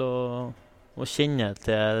fotball og kjenner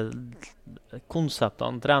til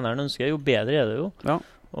konseptene treneren ønsker, jo bedre er det jo. Ja.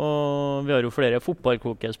 Og vi har jo flere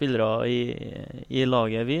fotballkloke spillere i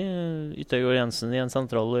laget. Yttergård Jensen i en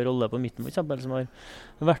sentral rolle på midten, for eksempel, som har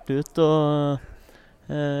vært ut. Og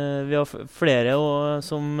vi har flere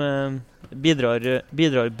som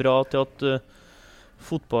bidrar bra til at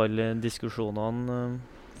fotballdiskusjonene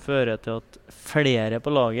fører til at flere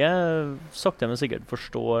på laget sakte, men sikkert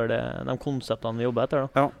forstår de konseptene vi jobber etter.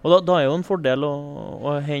 Ja. Og da er jo en fordel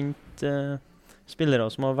å hente spillere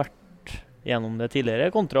som har vært gjennom det tidligere,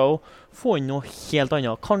 kontra å få inn noe helt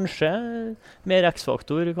annet. Kanskje mer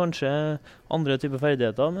X-faktor, kanskje andre typer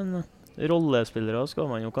ferdigheter, men rollespillere skal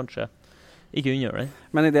man jo kanskje ikke undergjøre det.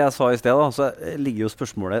 Men i det jeg sa i sted, så ligger jo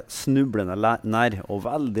spørsmålet snublende nær, og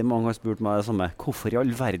veldig mange har spurt meg det samme. Hvorfor i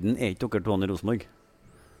all verden er ikke dere toene i Rosenborg?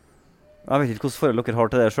 Jeg vet ikke hvordan forhold dere har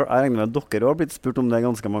til det selv. Jeg regner med at dere har blitt spurt om det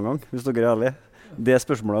ganske mange ganger, hvis dere er ærlige. Det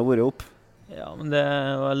spørsmålet har vært opp. Ja, men det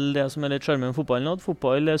er vel det som er litt sjarmen med fotballen, at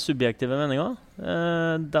fotball er subjektive meninger.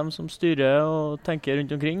 De som styrer og tenker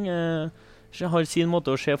rundt omkring har sin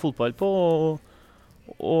måte å se fotball på, og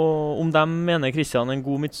om de mener Kristian en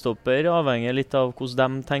god midtstopper, avhenger litt av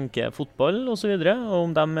hvordan de tenker fotball og så videre, og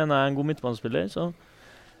om de mener jeg en god midtbanespiller, så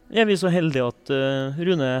er vi så heldige at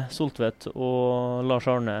Rune Soltvedt og Lars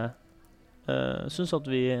Arne synes at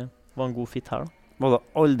vi var en god fit her da. Var det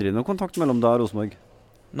aldri noe kontakt mellom deg og Rosenborg?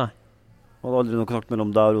 Nei. Var det aldri noe kontakt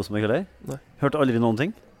mellom deg og Rosenborg heller? Nei. Hørte aldri noen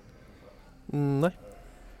ting? Nei.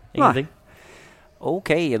 Ingenting. Nei.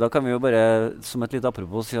 Ok, da kan vi jo bare, som et litt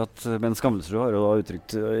apropos, si at Ben Skamlesrud har jo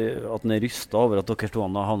uttrykt at han rystet over at dere to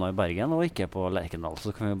havnet i Bergen og ikke på Lerkendal,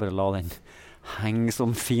 så kan vi bare la den henge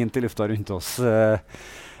som fint i lufta rundt oss.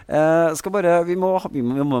 Vi må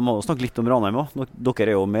snakke litt om Ranheim også. Dere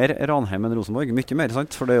er jo mer Ranheim enn Rosenborg, mye mer,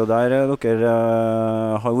 sant? For det er jo der dere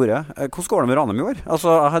har vært. Hvordan går det med Ranheim i år? Altså,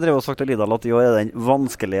 jeg har drevet og sagt til Lidal at i år er den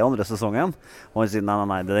vanskelige andre sesongen, og han sier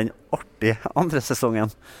nei, det er den artige andre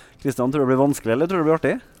sesongen. Kristian, tror du det blir vanskelig, eller tror du det blir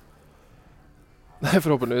artig? Nei,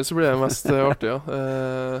 forhåpentligvis blir det mest artig, ja.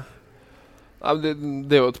 Det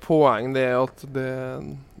er jo et poeng det at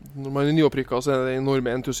når man er nyopprykket, så er det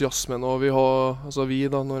enorme entusiasmen, og vi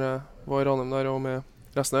da, når jeg var i Ranheim der, og med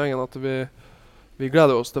resten av gjengen, at vi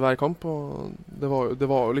gleder oss til hver kamp, og det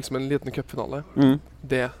var jo liksom en liten cupfinale.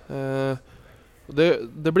 Det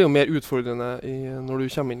blir jo mer utfordrende når du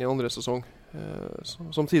kommer inn i andre sesong.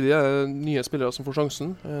 Samtidig er det nye spillere som får sjansen,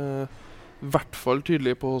 i hvert fall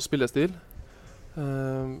tydelig på spillestil,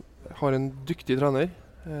 har en dyktig trener,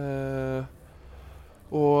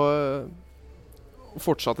 og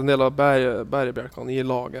fortsatt en del av bærebjelkene i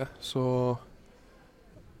laget, så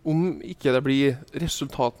om ikke det blir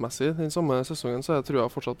resultatmessig den samme sesongen, så tror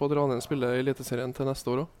jeg fortsatt på at Ranheim spiller i Eliteserien til neste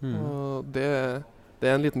år også. Og det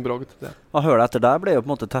er en liten bragd. Jeg hører etter deg ble jo på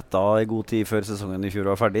en måte tetta i god tid før sesongen i fjor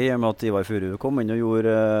var ferdig, i og med at Ivar Furu kom inn og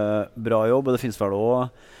gjorde bra jobb, og det finnes vel også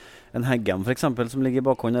en Heggem for eksempel som ligger i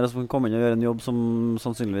bakhånd her, som kan komme inn og gjøre en jobb som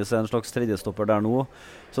sannsynligvis er en slags tredjestopper der nå.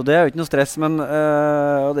 Så det er jo ikke noe stress, og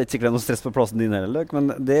det er ikke sikkert noe stress på plassen din heller,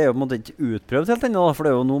 men det er jo på en måte ikke utprøvd helt ennå, for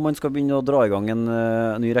det er jo nå man skal begynne å dra i gang en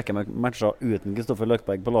ny rekke med matcher uten Kristoffer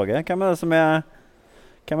Løkberg på laget. Hvem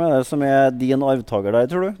er det som er din arvtager der,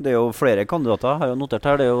 tror du? Det er jo flere kandidater, jeg har jo notert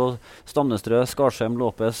her. Det er jo Stamnestrø, Skarsheim,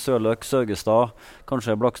 Lopez, Sørløk, Søgestad,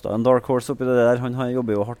 kanskje Blakstad, en dark horse oppi det der. Han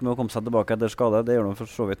jobber jo hardt med å komme seg tilbake etter skade. Det gjør de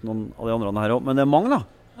for så vidt noen av de andre her også. Men det er mange da,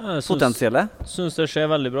 potensielle. Jeg synes det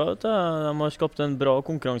ser veldig bra ut. De har skapt en bra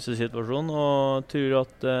konkurransesituasjon, og tror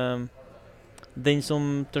at den som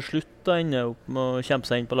til slutt da ender opp med å kjempe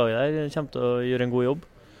seg inn på laget der, kommer til å gjøre en god jobb.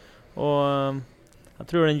 Og jeg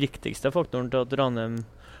tror den viktigste faktoren til at Ranheim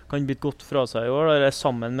kan bli godt fra seg i år, er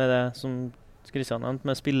sammen med det som Kristian nevnte,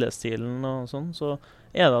 med spillestilen og sånn, så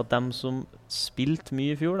er det at de som spilte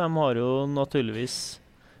mye i fjor, de har jo naturligvis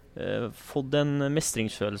fått en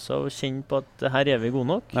mestringsfølelse og kjent på at her er vi gode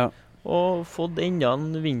nok, og fått enda en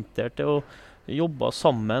vinter til å jobbe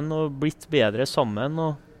sammen og blitt bedre sammen,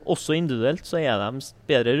 og også individuelt så er de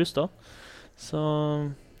bedre rustet. Så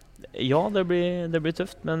ja, det blir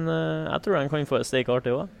tøft, men jeg tror de kan få et steike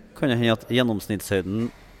artig også. Kan det hende at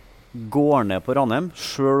gjennomsnittshøyden går ned på Ranheim,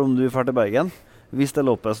 selv om du er ferdig til Bergen? Hvis det er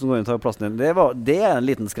Lopez som går inn og tar plassen din. Det er en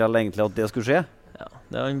liten skrell egentlig at det skulle skje. Ja,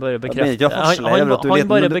 det han bare bekrefter. Han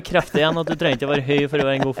bare bekrefter igjen at du trenger ikke å være høy for å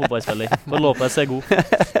være en god fotballspiller. For Lopez er god.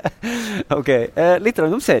 Ok, litt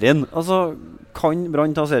om serien. Altså, kan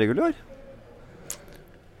Brann ta seriegull i år?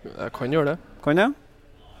 Jeg kan gjøre det. Kan jeg?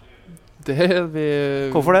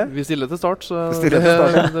 Hvorfor det? Vi stiller til start, så det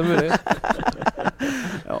er mulig.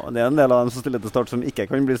 Ja, det er en del av dem som stiller til start som ikke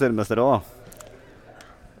kan bli seriemestere da.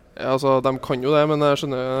 Ja, altså, de kan jo det, men jeg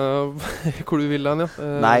skjønner hvor du vil den, ja.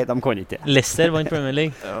 Nei, de kan ikke. Leicester vant Premier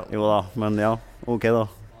League. Ja. Jo da, men ja, ok da.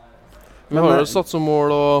 Vi har jo satt som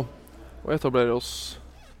mål å etablere oss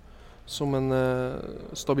som en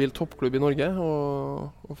stabil toppklubb i Norge,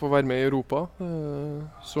 og få være med i Europa,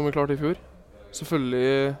 som vi klarte i fjor.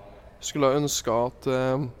 Selvfølgelig skulle jeg ønske at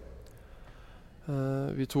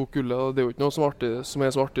vi tok gullet, og det er jo ikke noe som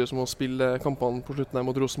er så artig som å spille kampene på slutten her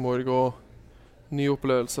mot Rosenborg, og ny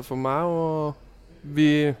opplevelse for meg, og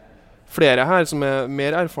flere her som er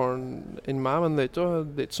mer erfaren enn meg, men det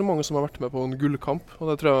er ikke så mange som har vært med på en gullkamp, og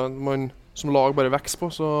det tror jeg man som lag bare vokser på,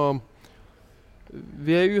 så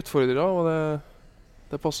vi er utfordrere, og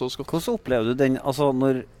det passer oss godt. Hvordan opplever du den, altså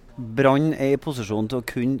når Brann er i posisjon til å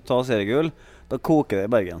kunne ta seriegull, da koker det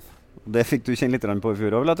i Bergen? Det fikk du kjenne litt på i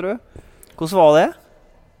fjor, vil jeg tro. Hvordan var det?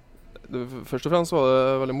 Først og fremst var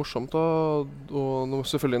det veldig morsomt, og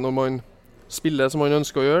selvfølgelig når man spiller som man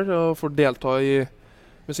ønsker å gjøre, og får delta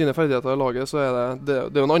med sine ferdigheter i laget, så er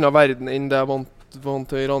det jo en annen verden enn det jeg vant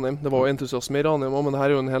til i Ranheim. Det var jo entusiasme i Ranheim, men det her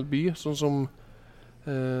er jo en hel by, sånn som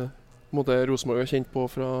på en måte Rosenborg har kjent på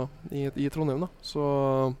i Trondheim. Da. Så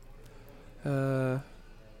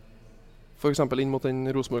for eksempel inn mot den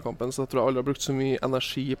Rosenborg-kampen, så jeg tror jeg aldri har brukt så mye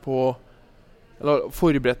energi på, eller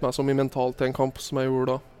forberedt meg så mye mentalt til en kamp som jeg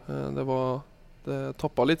gjorde da. Det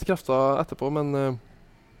tappet litt krefter etterpå, men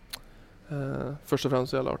først og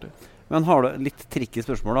fremst jævlig artig. Men har du litt tricky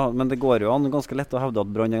spørsmål da, men det går jo an ganske lett å hevde at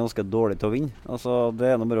Brann er ganske dårlig til å vinne. Altså, det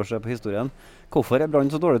er noe bare å se på historien. Hvorfor er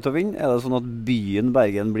Brann så dårlig til å vinne? Er det sånn at byen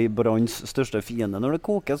Bergen blir Branns største fiende når det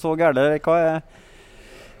koker så gærent? Hva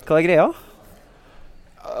er greia?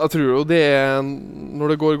 Jeg tror jo det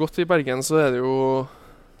når det går godt i Bergen, så er det jo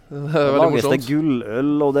det er veldig morsomt. Det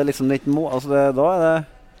gulløl, og det er liksom ikke da er det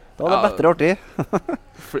bedre artig.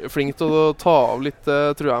 Flink til å ta av litt,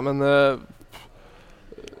 tror jeg, men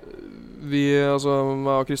vi, altså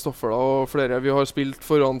meg og Kristoffer da, og flere, vi har spilt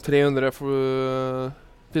foran 300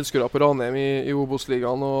 tilskuere på Ranheim i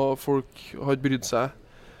Obos-ligaen, og folk har ikke brydd seg.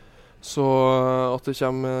 Så at det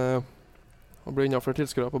kommer å bli innenfor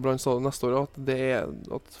tilskuere på Brann stadion neste år,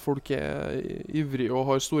 at folk er ivrige og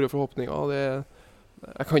har store forhåpninger,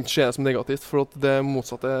 jeg kan ikke se det som negativt, for at det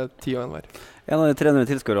motsatte er 10 av enhver. En av de 300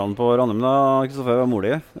 tilskuerne på Ranheim, Kristoffer, var mor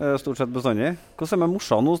di, stort sett bestandig. Hvordan er med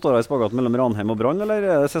morsan nå? Står hun i spagat mellom Ranheim og Brann, eller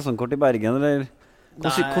er det sesongkort i Bergen, eller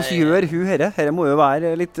hvordan gjør hun herre? Herre må jo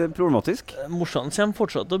være litt problematisk. Morsan kommer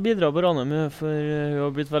fortsatt til å bidra på Ranheim, for hun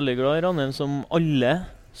har blitt veldig glad i Ranheim, som alle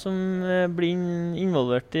som blir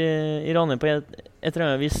involvert i Ranheim på et eller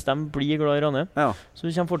annet vis, de blir glad i Ranheim. Ja. Så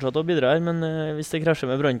vi kommer fortsatt til å bidra her, men hvis det krasjer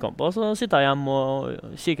med brannkamper, så sitter jeg hjemme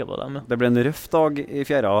og kikker på dem. Ja. Det blir en røff dag i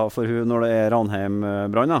fjæra for hun når det er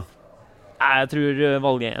Ranheim-brann, da? Jeg tror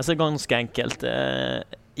valget er ganske enkelt.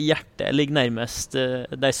 Hjertet ligger nærmest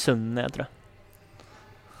der sønnen er, tror jeg.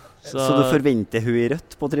 Så du forventer hun i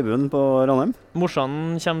rødt på tribunen på Ranheim?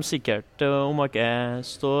 Morsan kommer sikkert, om jeg ikke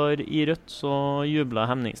står i rødt, så jubler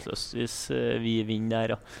jeg hemningsløst hvis vi vinner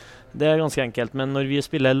der. Ja. Det er ganske enkelt, men når vi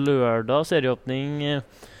spiller lørdag serieåpning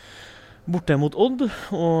borte mot Odd,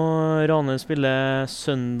 og Ranheim spiller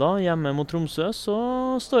søndag hjemme mot Tromsø, så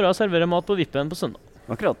står jeg og serverer mat på vippen på søndag.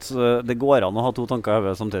 Akkurat, det går an å ha to tanker i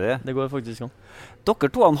hodet samtidig. Det går faktisk an. Dere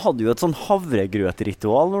to hadde jo et sånn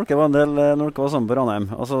havregrøtritual når dere var sammen på Ranheim.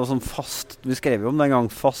 Altså sånn fast, vi skrev jo om det en gang,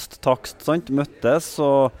 fast takst, sant? Møttes,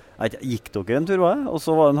 og gikk dere en tur, og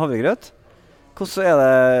så var det en havregrøt. Hvordan er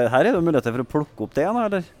det, her er det muligheter for å plukke opp det,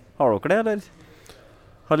 eller har dere det, eller?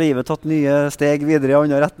 Har livet tatt nye steg videre i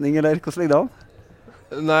annen retning, eller hvordan ligger det an?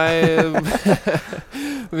 Nei,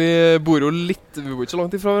 vi bor jo litt, vi bor ikke så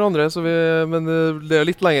langt ifra hverandre, men det er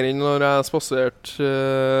litt lenger inn når jeg spaserte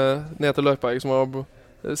ned til Løypeig, som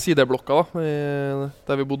var sideblokka da,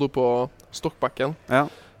 der vi bodde på Stokkbekken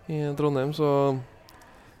i Trondheim, så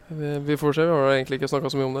vi får se, vi har egentlig ikke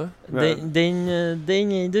snakket så mye om det.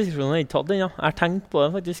 Den diskusjonen har jeg ikke tatt den, ja. Jeg har tenkt på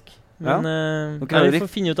det faktisk, men vi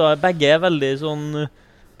får finne ut av det. Begge er veldig sånn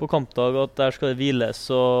på kampdag at der skal det hviles,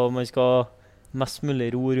 og man skal mest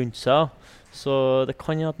mulig ro rundt seg. Så det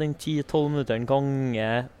kan jo at den 10-12 minutteren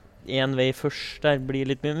ganger en vei først der blir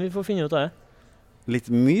litt mye, men vi får finne ut av det. Litt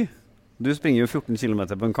mye? Du springer jo 14 km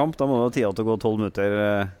på en kamp, da må du ha tida til å gå 12 minutter.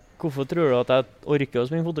 Hvorfor tror du at jeg orker å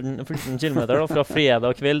springe 14 km da? Fra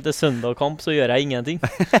fredag kveld til søndag kamp, så gjør jeg ingenting.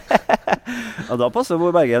 Ja, da passer det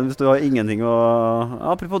på Bergen hvis du har ingenting å...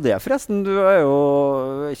 Apropos det forresten, du er jo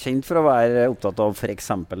kjent for å være opptatt av for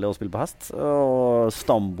eksempel det å spille på hest. Og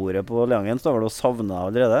stambordet på Leangen står vel og savner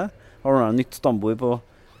allerede. Har du noe nytt stambord på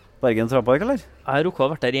Bergen Trapark, eller? Jeg rukket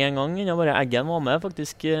å vært der en gang, bare Eggen var med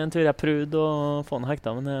faktisk. En tur jeg prøvde å få den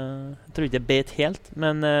hekta, men jeg tror ikke det bet helt.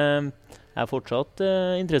 Men jeg er fortsatt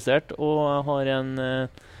interessert, og jeg har en...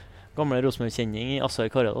 gamle Rosenborg-kjenning i Assar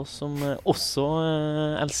Karadas som også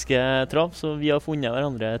elsker trav, så vi har funnet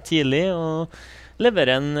hverandre tidlig og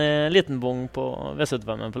leverer en liten bong på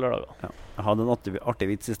V75 på lørdag. Ja, jeg hadde en artig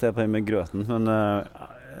vits i sted på det med grøten, men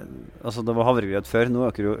altså det var havregrøt før, nå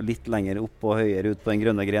er dere jo litt lenger opp og høyere ut på den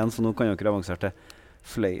grønne gren, så nå kan dere avansere til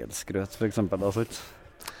fløyelsgrøt for eksempel, da, sant?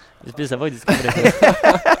 Vi spiser faktisk havregrøt.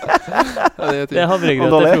 Det er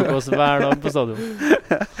havregrøt til frokost hver dag på stadion.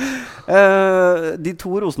 De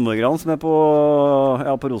to rosenborgerne som er på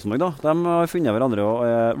Rosenborg, da, de har funnet hverandre og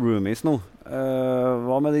er roomies nå.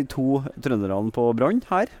 Hva med de to trønderne på Brann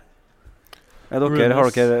her? Har dere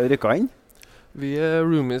rykket inn? Vi er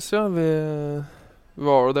roomies, ja. Vi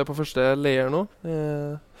var jo det på første leir nå,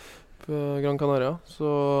 på Gran Canaria, så...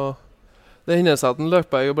 Det hender seg at den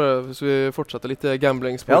løper jeg, bare hvis vi fortsetter litt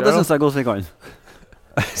gambling-sporet. Ja, det synes jeg godt vi kan.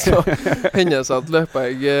 Så hender seg at løper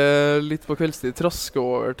jeg litt på kveldstid, trasker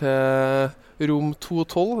over til rom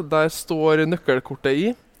 212. Der står nøkkelkortet i.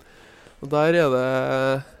 Og der er det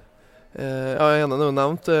Ja, ene er jo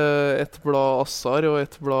nevnt. Et blad Assar og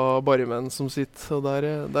et blad Barmen som sitter, og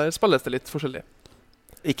der spilles det litt forskjellig.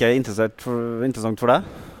 Ikke interessant for deg?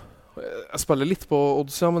 Jeg spiller litt på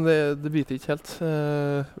odds, ja, men det biter ikke helt.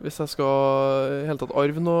 Hvis jeg skal helt tatt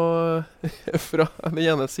arve noe fra den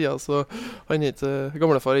ene siden, så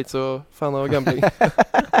gamlefar er ikke så fan av gambling.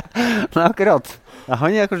 Nei, akkurat. Ja,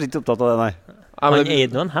 han er kanskje ikke opptatt av det, nei. Han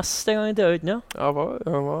eide jo en hest en gang i tida, ikke sant? Ja,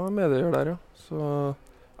 han var medgjør der, ja. Så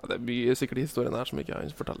ja, det blir sikkert historien her som ikke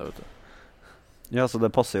han forteller, vet du. Ja, så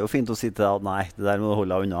det passer jo fint å si til deg at nei, det der må du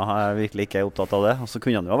holde deg unna. Jeg er virkelig ikke opptatt av det. Og så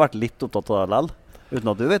kunne han jo ha vært litt opptatt av det likevel. Uten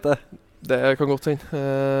at du vet det. Det kan godt hende.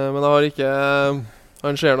 Men jeg har ikke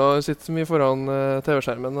han ser nå, sitter mye foran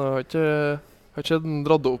TV-skjermen og har ikke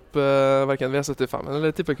dratt opp hverken V75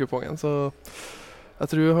 eller tippekupongen, så jeg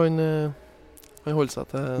tror han holder seg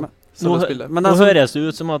til samme spillet. Nå høres det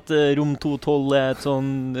ut som at rom 212 er et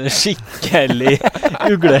sånn skikkelig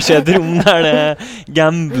ugleskjedd rom der det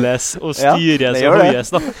gambles og styres og høyes,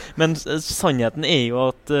 da. Men sannheten er jo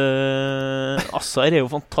at Assar er jo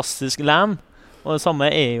fantastisk lam. Og det samme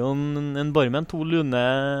er jo en Barmen, 2 lune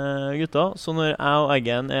gutter. Så når jeg og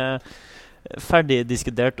Eggen er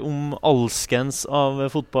ferdigdiskutert om alskens av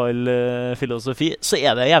fotballfilosofi, så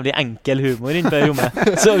er det jævlig enkel humor inne på rommet.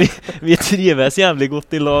 Så vi trives jævlig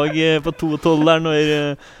godt i lag på 2-12 der når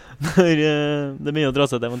det begynner å dra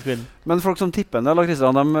seg til mot kvelden. Men folk som tipper det,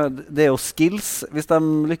 Christian, det er jo skills hvis de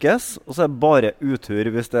lykkes, og så er det bare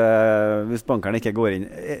utur hvis bankeren ikke går inn.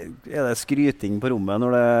 Er det skryting på rommet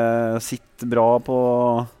når det sitter bra på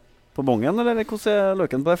bongen, eller hvordan er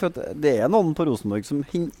løken på det? For det er noen på Rosenborg som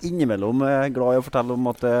innimellom er glad i å fortelle om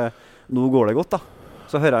at nå går det godt, da.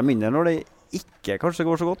 Så hører jeg mindre når det ikke kanskje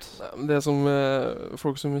går så godt. Det som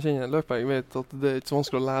folk som kjenner Løkberg vet at det er ikke så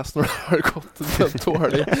vanskelig å lese når det har gått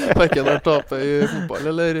dårlig, hverken når taper i fotball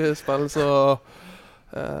eller i spill, så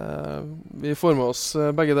vi får med oss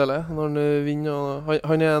begge deler når han vinner.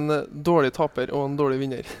 Han er en dårlig taper og en dårlig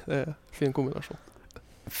vinner. Det er en fin kombinasjon.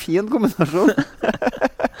 Fin kombinasjon?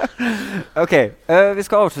 Ok, vi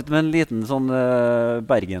skal avslutte med en liten sånn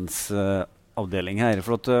Bergens-avdeling her,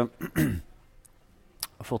 for at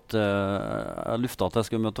jeg har lufta at jeg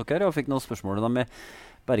skulle møte dere, og fikk noen spørsmål de er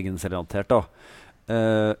Bergens-relatert da.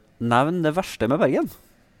 Nevn det verste med Bergen.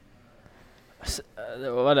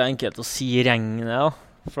 Det var veldig enkelt å si regnet, da.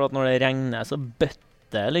 For at når det regner, så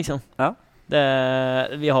bøtter det, liksom. Ja.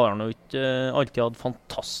 Vi har nå ikke alltid hatt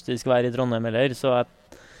fantastisk vær i Trondheim heller, så jeg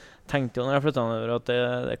tenkte jo når jeg flyttet over at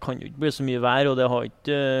det kan jo ikke bli så mye vær, og det har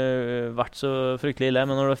ikke vært så fryktelig ille.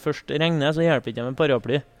 Men når det først regner, så hjelper ikke med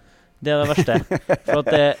paraply. Det er det verste. For at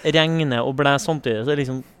det regner og blæser samtidig, så det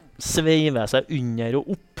liksom sveiver seg under og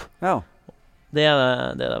opp. Ja. Det er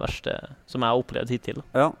det verste som jeg har opplevd hittil.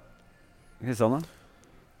 Ja. Kristian,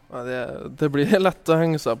 det blir lett å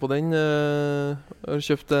henge seg på den. Jeg har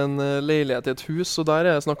kjøpt en leilighet i et hus, og der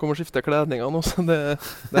er det snakk om å skifte kledninger nå, så det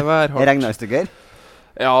er værhardt. Regner i stykker?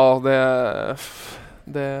 Ja,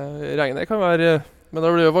 det regnet kan være, men det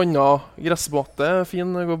blir jo vannet gressmatte,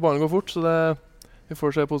 ballen går fort, så vi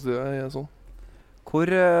får se positive i en sånn.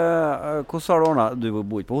 Hvordan har du ordnet? Du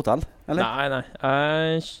bor ikke på hotell, eller? Nei.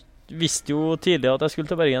 Jeg visste jo tidlig at jeg skulle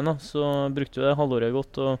til Bergen, da. Så brukte det halvåret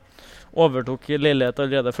godt og overtok leilighet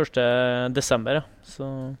allerede 1. desember. Ja. Så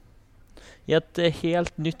i et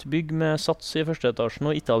helt nytt bygg med sats i første etasjen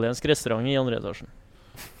og italiensk restaurant i andre etasjen.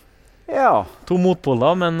 Ja. 2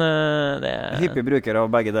 motpoler, men det er... Hyppig bruker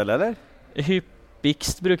av begge deler, eller?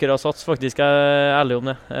 Hyppigst bruker av sats, faktisk, jeg er ærlig om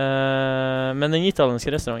det. Men den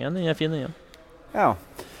italienske restauranten, den er fin igjen. Ja.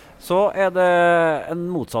 Så er det en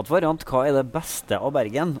motsatt variant. Hva er det beste av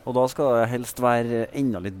Bergen? Og da skal det helst være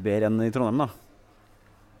enda litt bedre enn i Trondheim, da.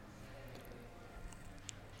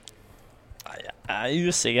 Jeg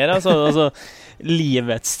er usikker, altså.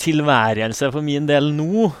 Livets tilværelse for min del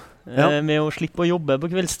nå, med å slippe å jobbe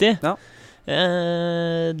på kveldstid. Ja.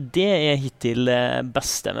 Det er hittil det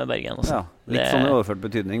beste med Bergen. Altså. Ja, litt sånn i overført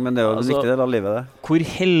betydning, men det er jo en viktig del av livet, det. Hvor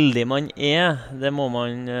heldig man er, det må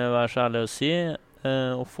man være så ærlig å si.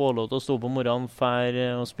 Å få lov til å stå på morgenen,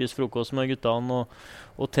 og spise frokost med guttene,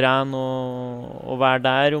 og trene, og være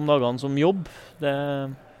der om dagene som jobb.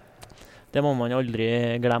 Det må man aldri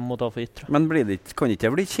glemme å ta for gitt. Men kan ikke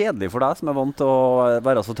det bli kjedelig for deg som er vant til å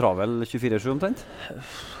være så travel 24/7 omtrent?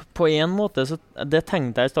 På en måte, så det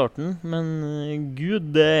tenkte jeg i starten, men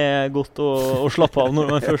Gud, det er godt å slappe av når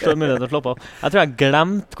man først har mulighet til å slappe av. Jeg tror jeg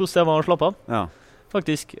glemte hvordan det var å slappe av,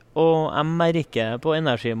 faktisk. Og jeg merker på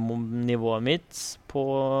energinivået mitt på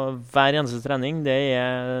hver eneste trening, det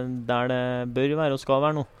er der det bør være og skal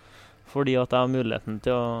være nå. Fordi at jeg har muligheten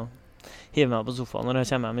til å hive meg på sofaen når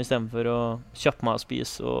jeg kommer hjem, i stedet for å kjappe meg og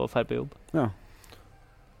spise og fære på jobb. Ja.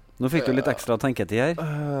 Nå fikk du litt ekstra tenketid her.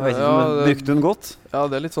 Jeg vet ikke om brukte du den godt? Ja,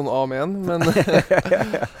 det litt sånn amen, men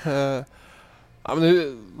nei, men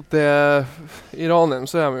i Ranheim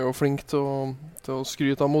så vi jo flinke til å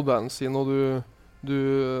skryte av modellen sin, og du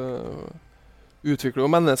utvikler jo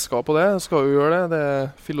mennesker på det, skal jo gjøre det, det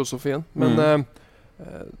filosofien. Men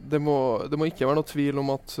det må ikke være noe tvil om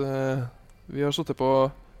at vi har sittet på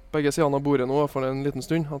begge sidene av bordet nå for en liten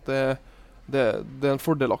stund, at det en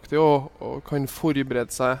fordelaktig å kan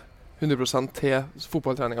forberede seg 100% til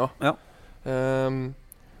fotballtreninga. Ja.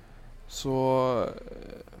 Så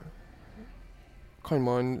kan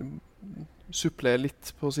man supplere litt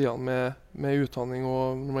på sidene med utdanning,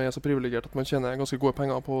 og når man så privilegert at man tjener ganske gode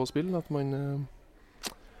penger på spill, at man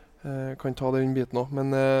kan ta den biten også. Men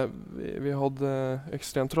vi hadde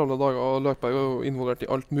ekstremt travle dager, og Løkberg er jo involvert i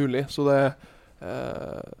alt mulig, så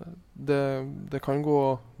det kan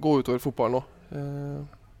gå utover fotballen også,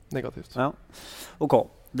 negativt. Ja, ok.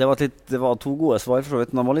 Det var to gode svar, for så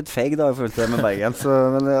vidt. De var litt feig da, i forhold til det med Bergen, så,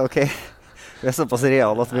 men ok. Vi er såpass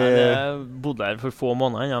real at vi... Jeg bodde her for få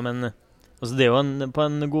måneder, ja, men altså, det er jo på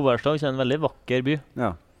en godværsdag så er det en veldig vakker by.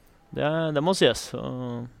 Ja. Det må sies.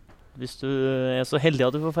 Og hvis du er så heldig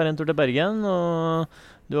at du får fære en tur til Bergen, og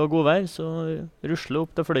du har god vær, så rusle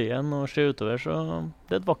opp til Fløyen og se utover, så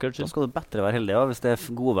det er et vakkert syn. Da skal du bedre være heldig, ja, hvis det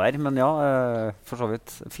er god vær, men ja, for så vidt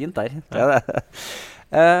fint der. Det er det.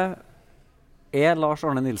 Er Lars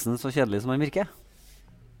Arne Nilsen så kjedelig som han virker?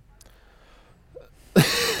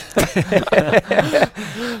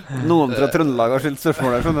 Noen fra Trøndelag har skilt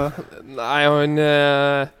spørsmål der, skjønner du? Nei,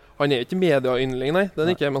 han er ikke medieyndling, nei. Det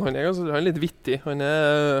er ikke, men han er litt vittig. Han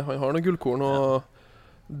har noen gullkorn, og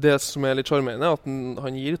det som er litt charmerende er at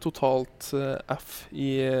han gir totalt F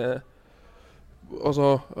i...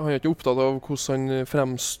 Altså, han er ikke opptatt av hvordan han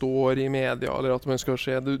fremstår i media, eller at man skal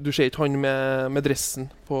se. Du ser ikke han med dressen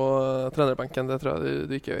på trenerbenken, det tror jeg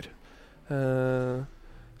du ikke gjør.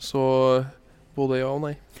 Så både ja og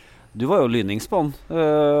nei. Du var jo lyningspann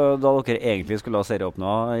da dere egentlig skulle ha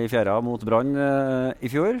serieåpna i fjerde mot Brann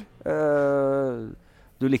i fjor.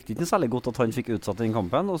 Du likte ikke særlig godt at han fikk utsatt den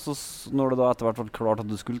kampen, og så når det da etter hvert var klart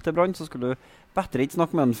at du skulle til Brann, så skulle du bedre ikke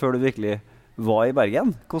snakke med han før du virkelig var i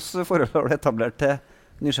Bergen. Hvordan forhold har du etablert til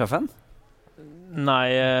nysjefen?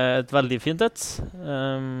 Nei, et veldig fint et.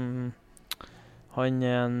 Han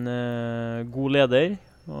er en god leder,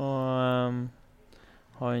 og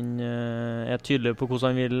han er tydelig på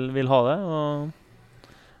hvordan han vil ha det. Og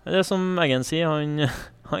det som Eggen sier,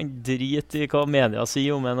 han driter i hva media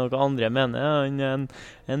sier om en og hva andre mener. Han er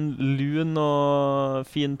en lun og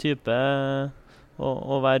fin type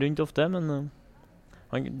å være rundt ofte, men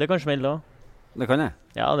det kan smelle da. Det kan jeg.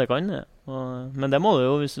 Ja, det kan det. Men det må du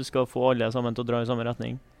jo hvis du skal få alle sammen til å dra i samme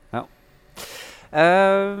retning. Ja.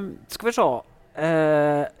 Skal vi se.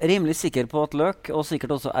 Rimelig sikker på at Løk, og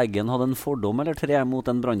sikkert også Eggen, hadde en fordom eller tre mot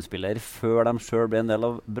en Brannspiller før de selv ble en del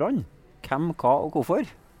av Brann. Hvem, hva og hvorfor?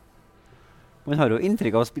 Man har jo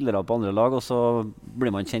inntrykk av spillere på andre lag, og så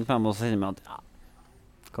blir man kjent med dem, og så kjenner man at ja,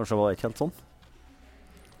 kanskje var det ikke helt sånn.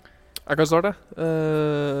 Jeg kan starte.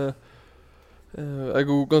 Jeg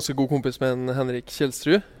er ganske god kompis med en Henrik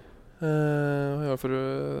Kjellstrud. Jeg har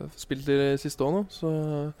spilt i det siste også nå. Så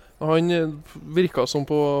han virket som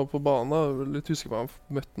på banen. Jeg er litt usikker på om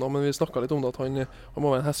jeg møtte han, men vi snakket litt om det, at han må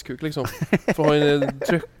være en hestkuk, liksom. For han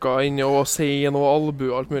trykket inn og sier noe albu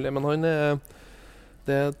og alt mulig. Men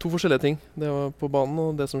det er to forskjellige ting. Det er på banen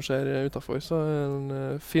og det som skjer utenfor. Så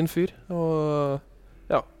en fin fyr. Og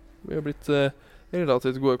ja, vi har blitt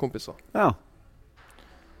relativt gode kompiser. Ja.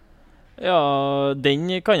 Ja, den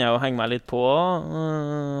kan jeg jo henge meg litt på.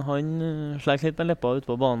 Han slekte litt med leppa ute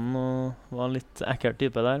på banen og var en litt ekkel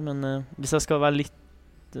type der. Men hvis jeg skal være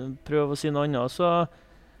prøve å si noe annet, så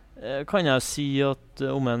kan jeg si at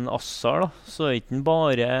om en Assar, da, så er ikke han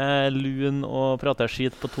bare lun og prater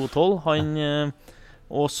skit på 2-12. Han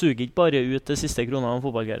og suger ikke bare ut det siste krona av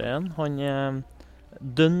fotballkarrieren. Han er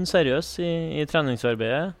dønn seriøs i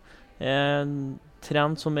treningsarbeidet. Er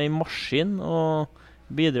trent som en maskin og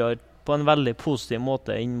bidrar på en veldig positiv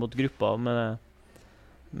måte inn mot gruppa med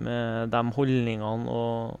de holdningene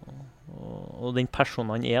og den personen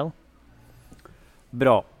han er.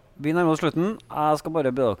 Bra. Vi nærmer oss slutten. Jeg skal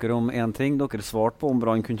bare be dere om en ting. Dere svarte på om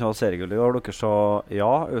Brann kunne ta seriegull i år. Dere sa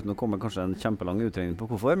ja, uten å komme kanskje en kjempelang utregning på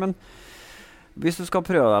hvorfor. Men hvis du skal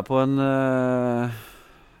prøve deg på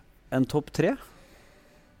en topp 3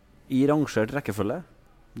 i rangert rekkefølge,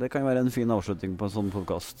 det kan være en fin avslutning på en sånn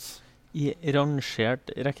podcast. I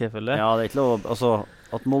rangert rekkefølge? Ja, det er ikke lov. Altså,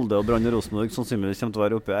 at Molde og Brann og Rosenborg sannsynligvis kommer til å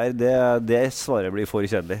være oppe her, det svaret blir for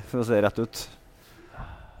kjedelig, for å se rett ut.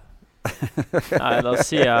 Nei, da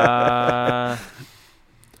sier jeg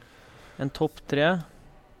en topp 3.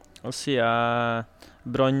 Da sier jeg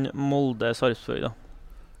Brann, Molde, Sarpsborg, da.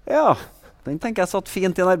 Ja, den tenker jeg satt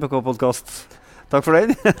fint i en RBK-podcast. Takk for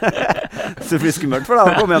den. Så det blir skummelt for deg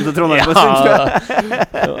å komme hjem til Trondheim på stund.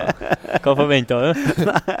 Hva forventet du?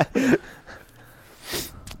 Nei.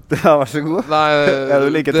 Ja, vær så god. Nei, er du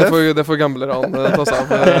like tøff? Det får gamblerne ta seg av.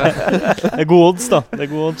 Det er gode odds, da. Det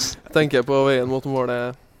er gode odds. Tenker på veien mot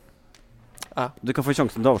målet. Ja. Du kan få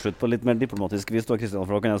sjansen til å avslutte på litt mer diplomatisk vis, da, Kristian,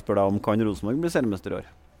 for da kan jeg spørre deg om kan Rosenborg bli seriemester i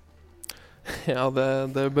år? Ja,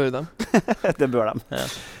 det bør de. Det bør de. Ja.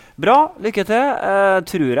 Bra, lykke til,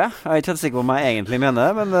 tror jeg. Jeg er ikke helt sikker på hva jeg egentlig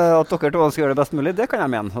mener, men at dere to skal gjøre det best mulig, det kan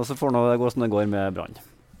jeg mene. Og så får det gå som det går med Brann.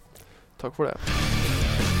 Takk for det.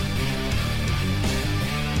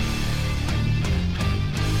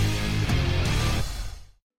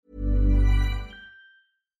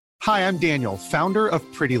 Hi, I'm Daniel, founder of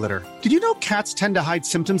Pretty Litter. Did you know cats tend to hide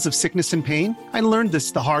symptoms of sickness and pain? I learned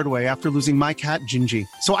this the hard way after losing my cat, Gingy.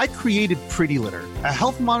 So I created Pretty Litter, a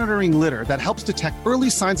health monitoring litter that helps detect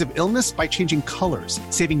early signs of illness by changing colors,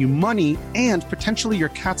 saving you money and potentially your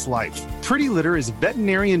cat's life. Pretty Litter is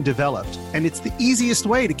veterinarian developed, and it's the easiest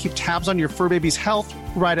way to keep tabs on your fur baby's health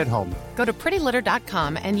right at home. Go to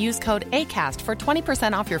prettylitter.com and use code ACAST for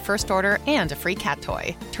 20% off your first order and a free cat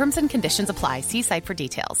toy. Terms and conditions apply. See site for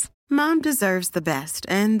details. Mom deserves the best,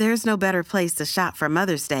 and there's no better place to shop for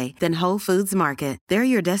Mother's Day than Whole Foods Market. They're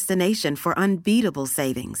your destination for unbeatable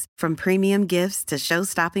savings, from premium gifts to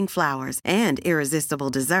show-stopping flowers and irresistible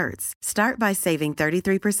desserts. Start by saving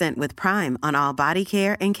 33% with Prime on all body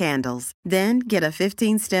care and candles. Then get a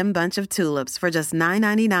 15-stem bunch of tulips for just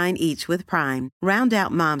 $9.99 each with Prime. Round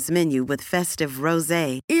out Mom's menu with festive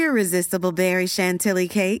rosé, irresistible berry chantilly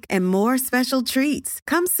cake, and more special treats.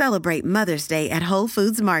 Come celebrate Mother's Day at Whole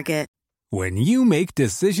Foods Market. When you make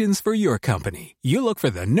decisions for your company, you look for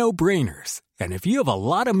the no-brainers. And if you have a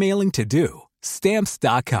lot of mailing to do,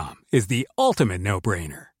 Stamps.com is the ultimate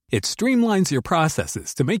no-brainer. It streamlines your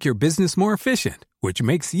processes to make your business more efficient, which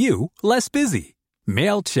makes you less busy.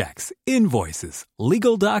 Mail checks, invoices,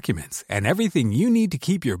 legal documents, and everything you need to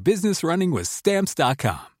keep your business running with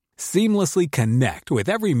Stamps.com. Seamlessly connect with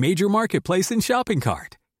every major marketplace and shopping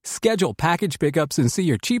cart. Schedule package pickups and see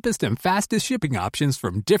your cheapest and fastest shipping options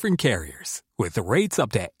from different carriers. With rates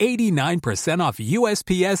up to 89% off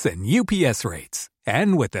USPS and UPS rates.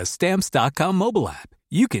 And with the Stamps.com mobile app,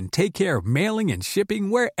 you can take care of mailing and shipping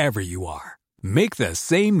wherever you are. Make the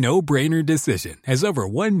same no-brainer decision as over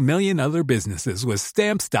 1 million other businesses with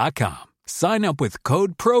Stamps.com. Sign up with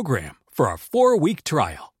code PROGRAM for a 4-week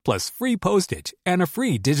trial, plus free postage and a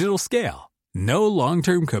free digital scale. No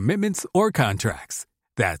long-term commitments or contracts.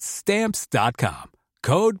 That's Stamps.com.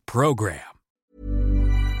 Code PROGRAM.